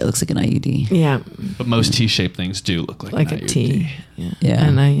T that looks like an IUD. Yeah. but most T-shaped things do look like Like an a IUD. T. Yeah. Yeah.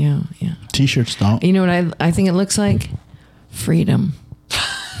 And yeah. T-shirts don't. You know what I think it looks like? Freedom.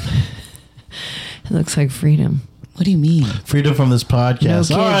 It looks like freedom. What do you mean? Freedom from this podcast.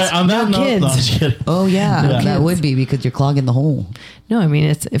 No All right, kids. on that No note, kids. no, I'm just kidding. Oh, yeah. Yeah. That would be because you're clogging the hole. No, I mean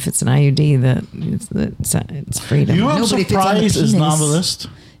if it's an IUD, it's freedom. You know what I'm No, but if it's on the surprised is not on the penis- list.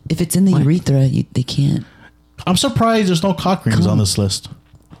 If it's in the urethra, they can't. I'm surprised there's no cock rings on this list.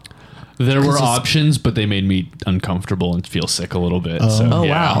 There were 'Cause it's- options, but they made me uncomfortable and feel sick a little bit. So, Oh, yeah,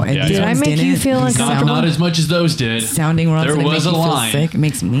 wow. And yeah, these Did I ones make didn't? you feel These uncomfortable? Not as much as those did. Sounding rods There that was make a you feel line. sick. It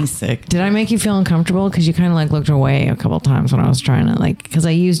makes me sick. Did I make you feel uncomfortable? Because you kind of like looked away a couple times when I was trying to because I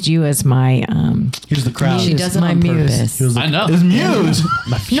used you as my Here's the crowd. She does it my on muse. purpose. Here's the- I know. His muse.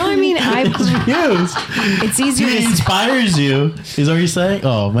 No, I mean Muse. it's easier He to inspires you. Is that what you're saying?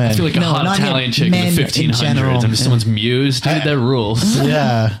 Oh man. I feel like a No, hot not him. Italian chick in Men the in 1500s. general. I'm just someone's muse, dude. That rules.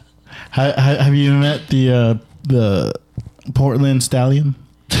 Yeah. Have you met the Portland Stallion?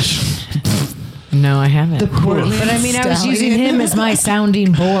 No, I haven't. Portland But I mean, I was Stallion. using him as my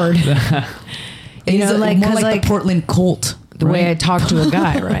sounding board. He's know, like more 'cause, like the Portland Colt. The way I talk to a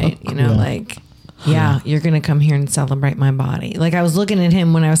guy, right? Yeah. You're gonna come here and celebrate my body. Like I was looking at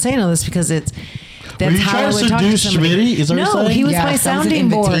him when I was saying all this because that's Were you how trying I to would talk to seduce somebody. Schmitty? Is that what you're No, saying? he was Yeah, my that was an sounding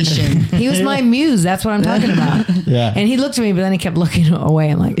board. invitation. He was my muse. That's what I'm talking about. Yeah. And he looked at me, but then he kept looking away.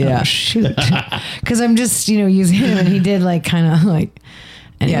 I'm like, Yeah. oh shoot, because I'm just using him, and he did kind of like.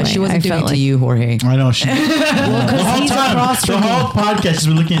 Anyway, Yeah, she wasn't I doing felt it to you, Jorge. I know. She, Well, because he's across the from me. whole podcast has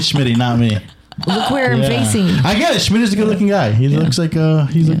been looking at Schmitty, not me. Look where I'm facing. I get it. Schmidt is a good-looking guy. He looks like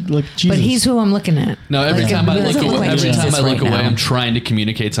like Jesus. But he's who I'm looking at. No, every time I look away, now. I'm trying to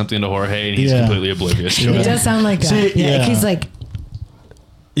communicate something to Jorge, and he's completely oblivious to It it. does sound like that. See, yeah. He's like,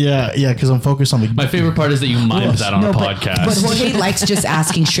 yeah, because I'm focused on the. My favorite part is that you mimed that on a podcast. But Jorge likes just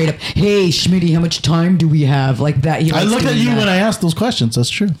asking straight up, "Hey, Schmitty, how much time do we have?" Like that. I look at you when I ask those questions. That's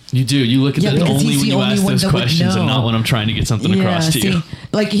true. You do. You look at that because only he's when the you only ask one those that would questions and know. not when I'm trying to get something across to you.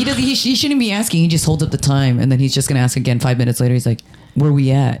 Like he shouldn't be asking. He just holds up the time, and then he's just gonna ask again 5 minutes later. He's like, "Where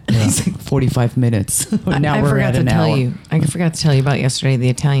we at?" Yeah. He's like 45 minutes. Now I we're forgot at to an tell hour. you. I forgot to tell you about yesterday, the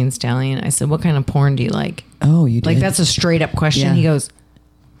Italian stallion. I said, "What kind of porn do you like?" Oh, you did. Like that's a straight up question. Yeah. He goes,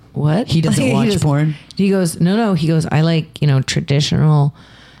 "What?" He doesn't watch porn. He goes, "No." He goes, "I like traditional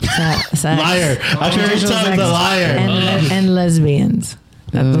sex, Liar. I can already tell he's a liar. and lesbians."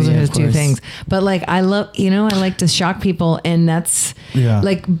 Those are his of two course. things. But like I love, I like to shock people, and that's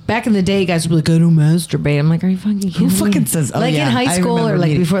like back in the day, guys would be like, "I don't masturbate." I'm like, "Are you fucking kidding Who me?" fucking says? Oh, like yeah. in high I school or remember like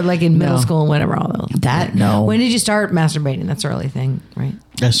meeting- before, like in middle No. school and whatever. All those. That no. When did you start masturbating? That's an early thing, right?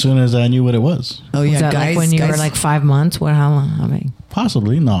 As soon as I knew what it was. Oh Was yeah, that guys. like when you were guys- like 5 months? What? How long? How big?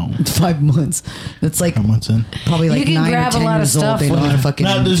 Possibly. No. 5 months. That's like 5 months in. probably like You can 9 or grab a 10 lot of years old. stuff They know when- how to fucking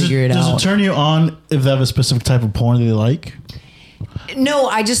Now, does figure it it out. turn you on if they have a specific type of porn they like? No,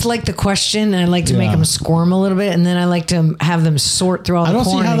 I just like the question, and I like to make Yeah. them squirm a little bit, and then I like to have them sort through all I the don't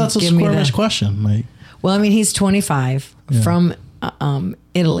see porn how and that's a give me squirmish the- question. Like, Well, I mean, he's 25 from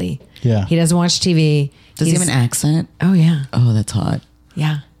Italy. Yeah. He doesn't watch TV. Does he have an accent? Oh yeah, Oh, that's hot.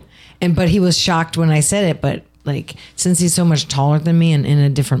 yeah. But he was shocked when I said it. But like, since he's so much taller than me and in a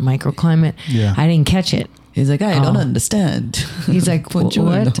different microclimate, Yeah. I didn't catch it. He's like, I don't Oh. understand. He's like,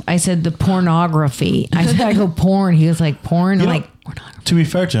 Buongiorno. what? I said the pornography. I said, I go porn. He was like, porn. I'm You know, like, pornography. to be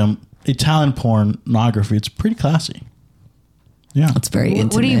fair to him, Italian pornography, it's pretty classy. Yeah. It's very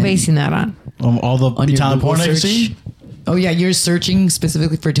intimate. What are you basing that on? All the On your Italian Google porn I search? see. Oh yeah, you're searching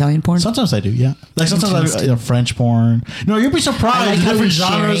specifically for Italian porn. Sometimes I do, yeah. Like sometimes Interesting. French porn. No, you'd be I surprised. like how Different he's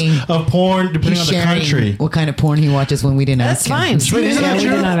genres sharing. of porn depending on He's the sharing country. what kind of porn he watches when we didn't That's ask him. fine. But isn't Yeah, that we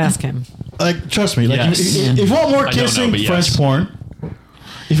true? did not ask him. Like, trust me. Like, Yes. if you want more I don't know, kissing, but yes. French porn.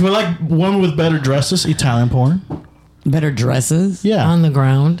 If you like women with better dresses, Italian porn. Better dresses. Yeah. On the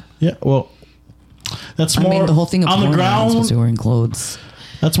ground. Yeah. Well, that's I more mean, the whole thing of on porn, the you're not supposed to be ground. wearing clothes.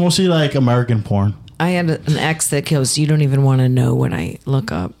 That's mostly like American porn. I had an ex that goes, "You don't even want to know what I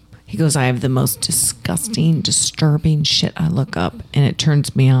look up." He goes, "I have the most disgusting, disturbing shit I look up, and it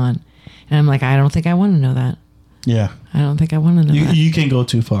turns me on." And I'm like, "I don't think I want to know that. Yeah. I don't think I want to know that." You can go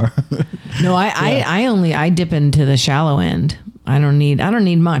too far. No, I dip into the shallow end. I don't need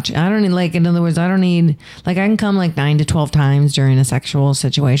much. I don't need, like, in other words, I don't need, like, I can come like 9 to 12 times during a sexual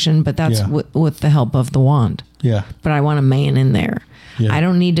situation, but that's Yeah. with the help of the wand. Yeah. But I want a man in there. Yeah. I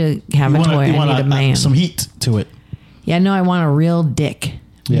don't need to have a toy. I need a man. Some heat to it. Yeah, no, I want a real dick,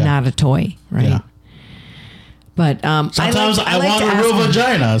 Yeah. not a toy, right? Yeah. But Sometimes I like want to a ask real him.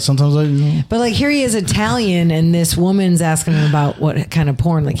 vagina. Sometimes I. But like, here he is Italian, and this woman's asking him about what kind of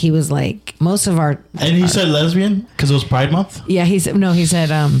porn. Like, he was like, most of our And he said lesbian because it was Pride Month. yeah. He said no. He said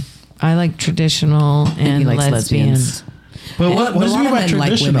I like traditional and he likes lesbian. lesbians. But what does he mean by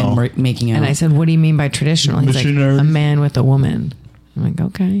traditional? like women making out. And I said, what do you mean by traditional? He's like, Missionary. a man with a woman. I'm like,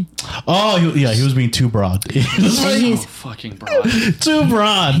 okay. Oh, he was being too broad. He was And like, he's- Fucking broad. too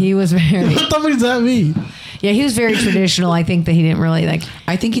broad. he was very What the fuck does that mean? yeah. He was very traditional. I think that he didn't really like.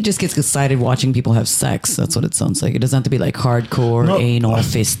 I think he just gets excited watching people have sex. That's what it sounds like. It doesn't have to be like hardcore No. anal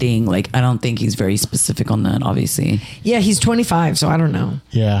fisting. Like I don't think he's very specific on that. Obviously, Yeah, he's 25, so I don't know.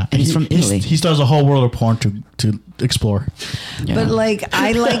 Yeah, And he's from Italy. He still has a whole world of porn to explore. yeah. But like,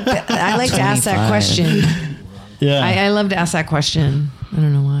 I like to ask that 25. question. Yeah, I love to ask that question. I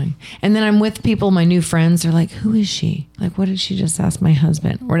don't know why. And then I'm with people, my new friends. They're like, "Who is she? Like, what did she just ask my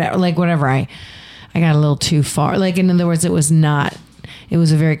husband?" Or like whatever. I got a little too far. Like, in other words, it was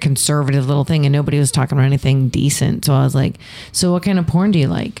a very conservative little thing, and nobody was talking about anything decent. So I was like, "So what kind of porn do you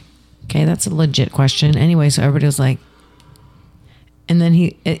like?" Okay, that's a legit question. Anyway, so everybody was like, and then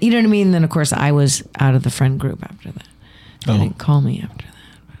you know what I mean. And then of course I was out of the friend group after that. They didn't call me after that.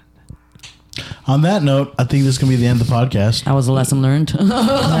 On that note, I think this is gonna be the end of the podcast. that was a lesson learned.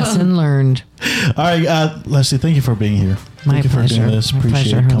 Lesson learned. All right, Leslie, thank you for being here. My Thank you for pleasure. doing this. My Appreciate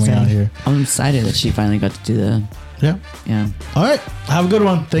pleasure, coming Jose. out here. I'm excited that she finally got to do the. Yeah. Yeah. All right. Have a good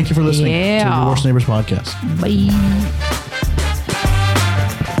one. Thank you for listening to Yeah. the Worst Neighbors podcast. Bye.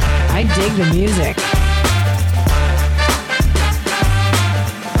 I dig the music.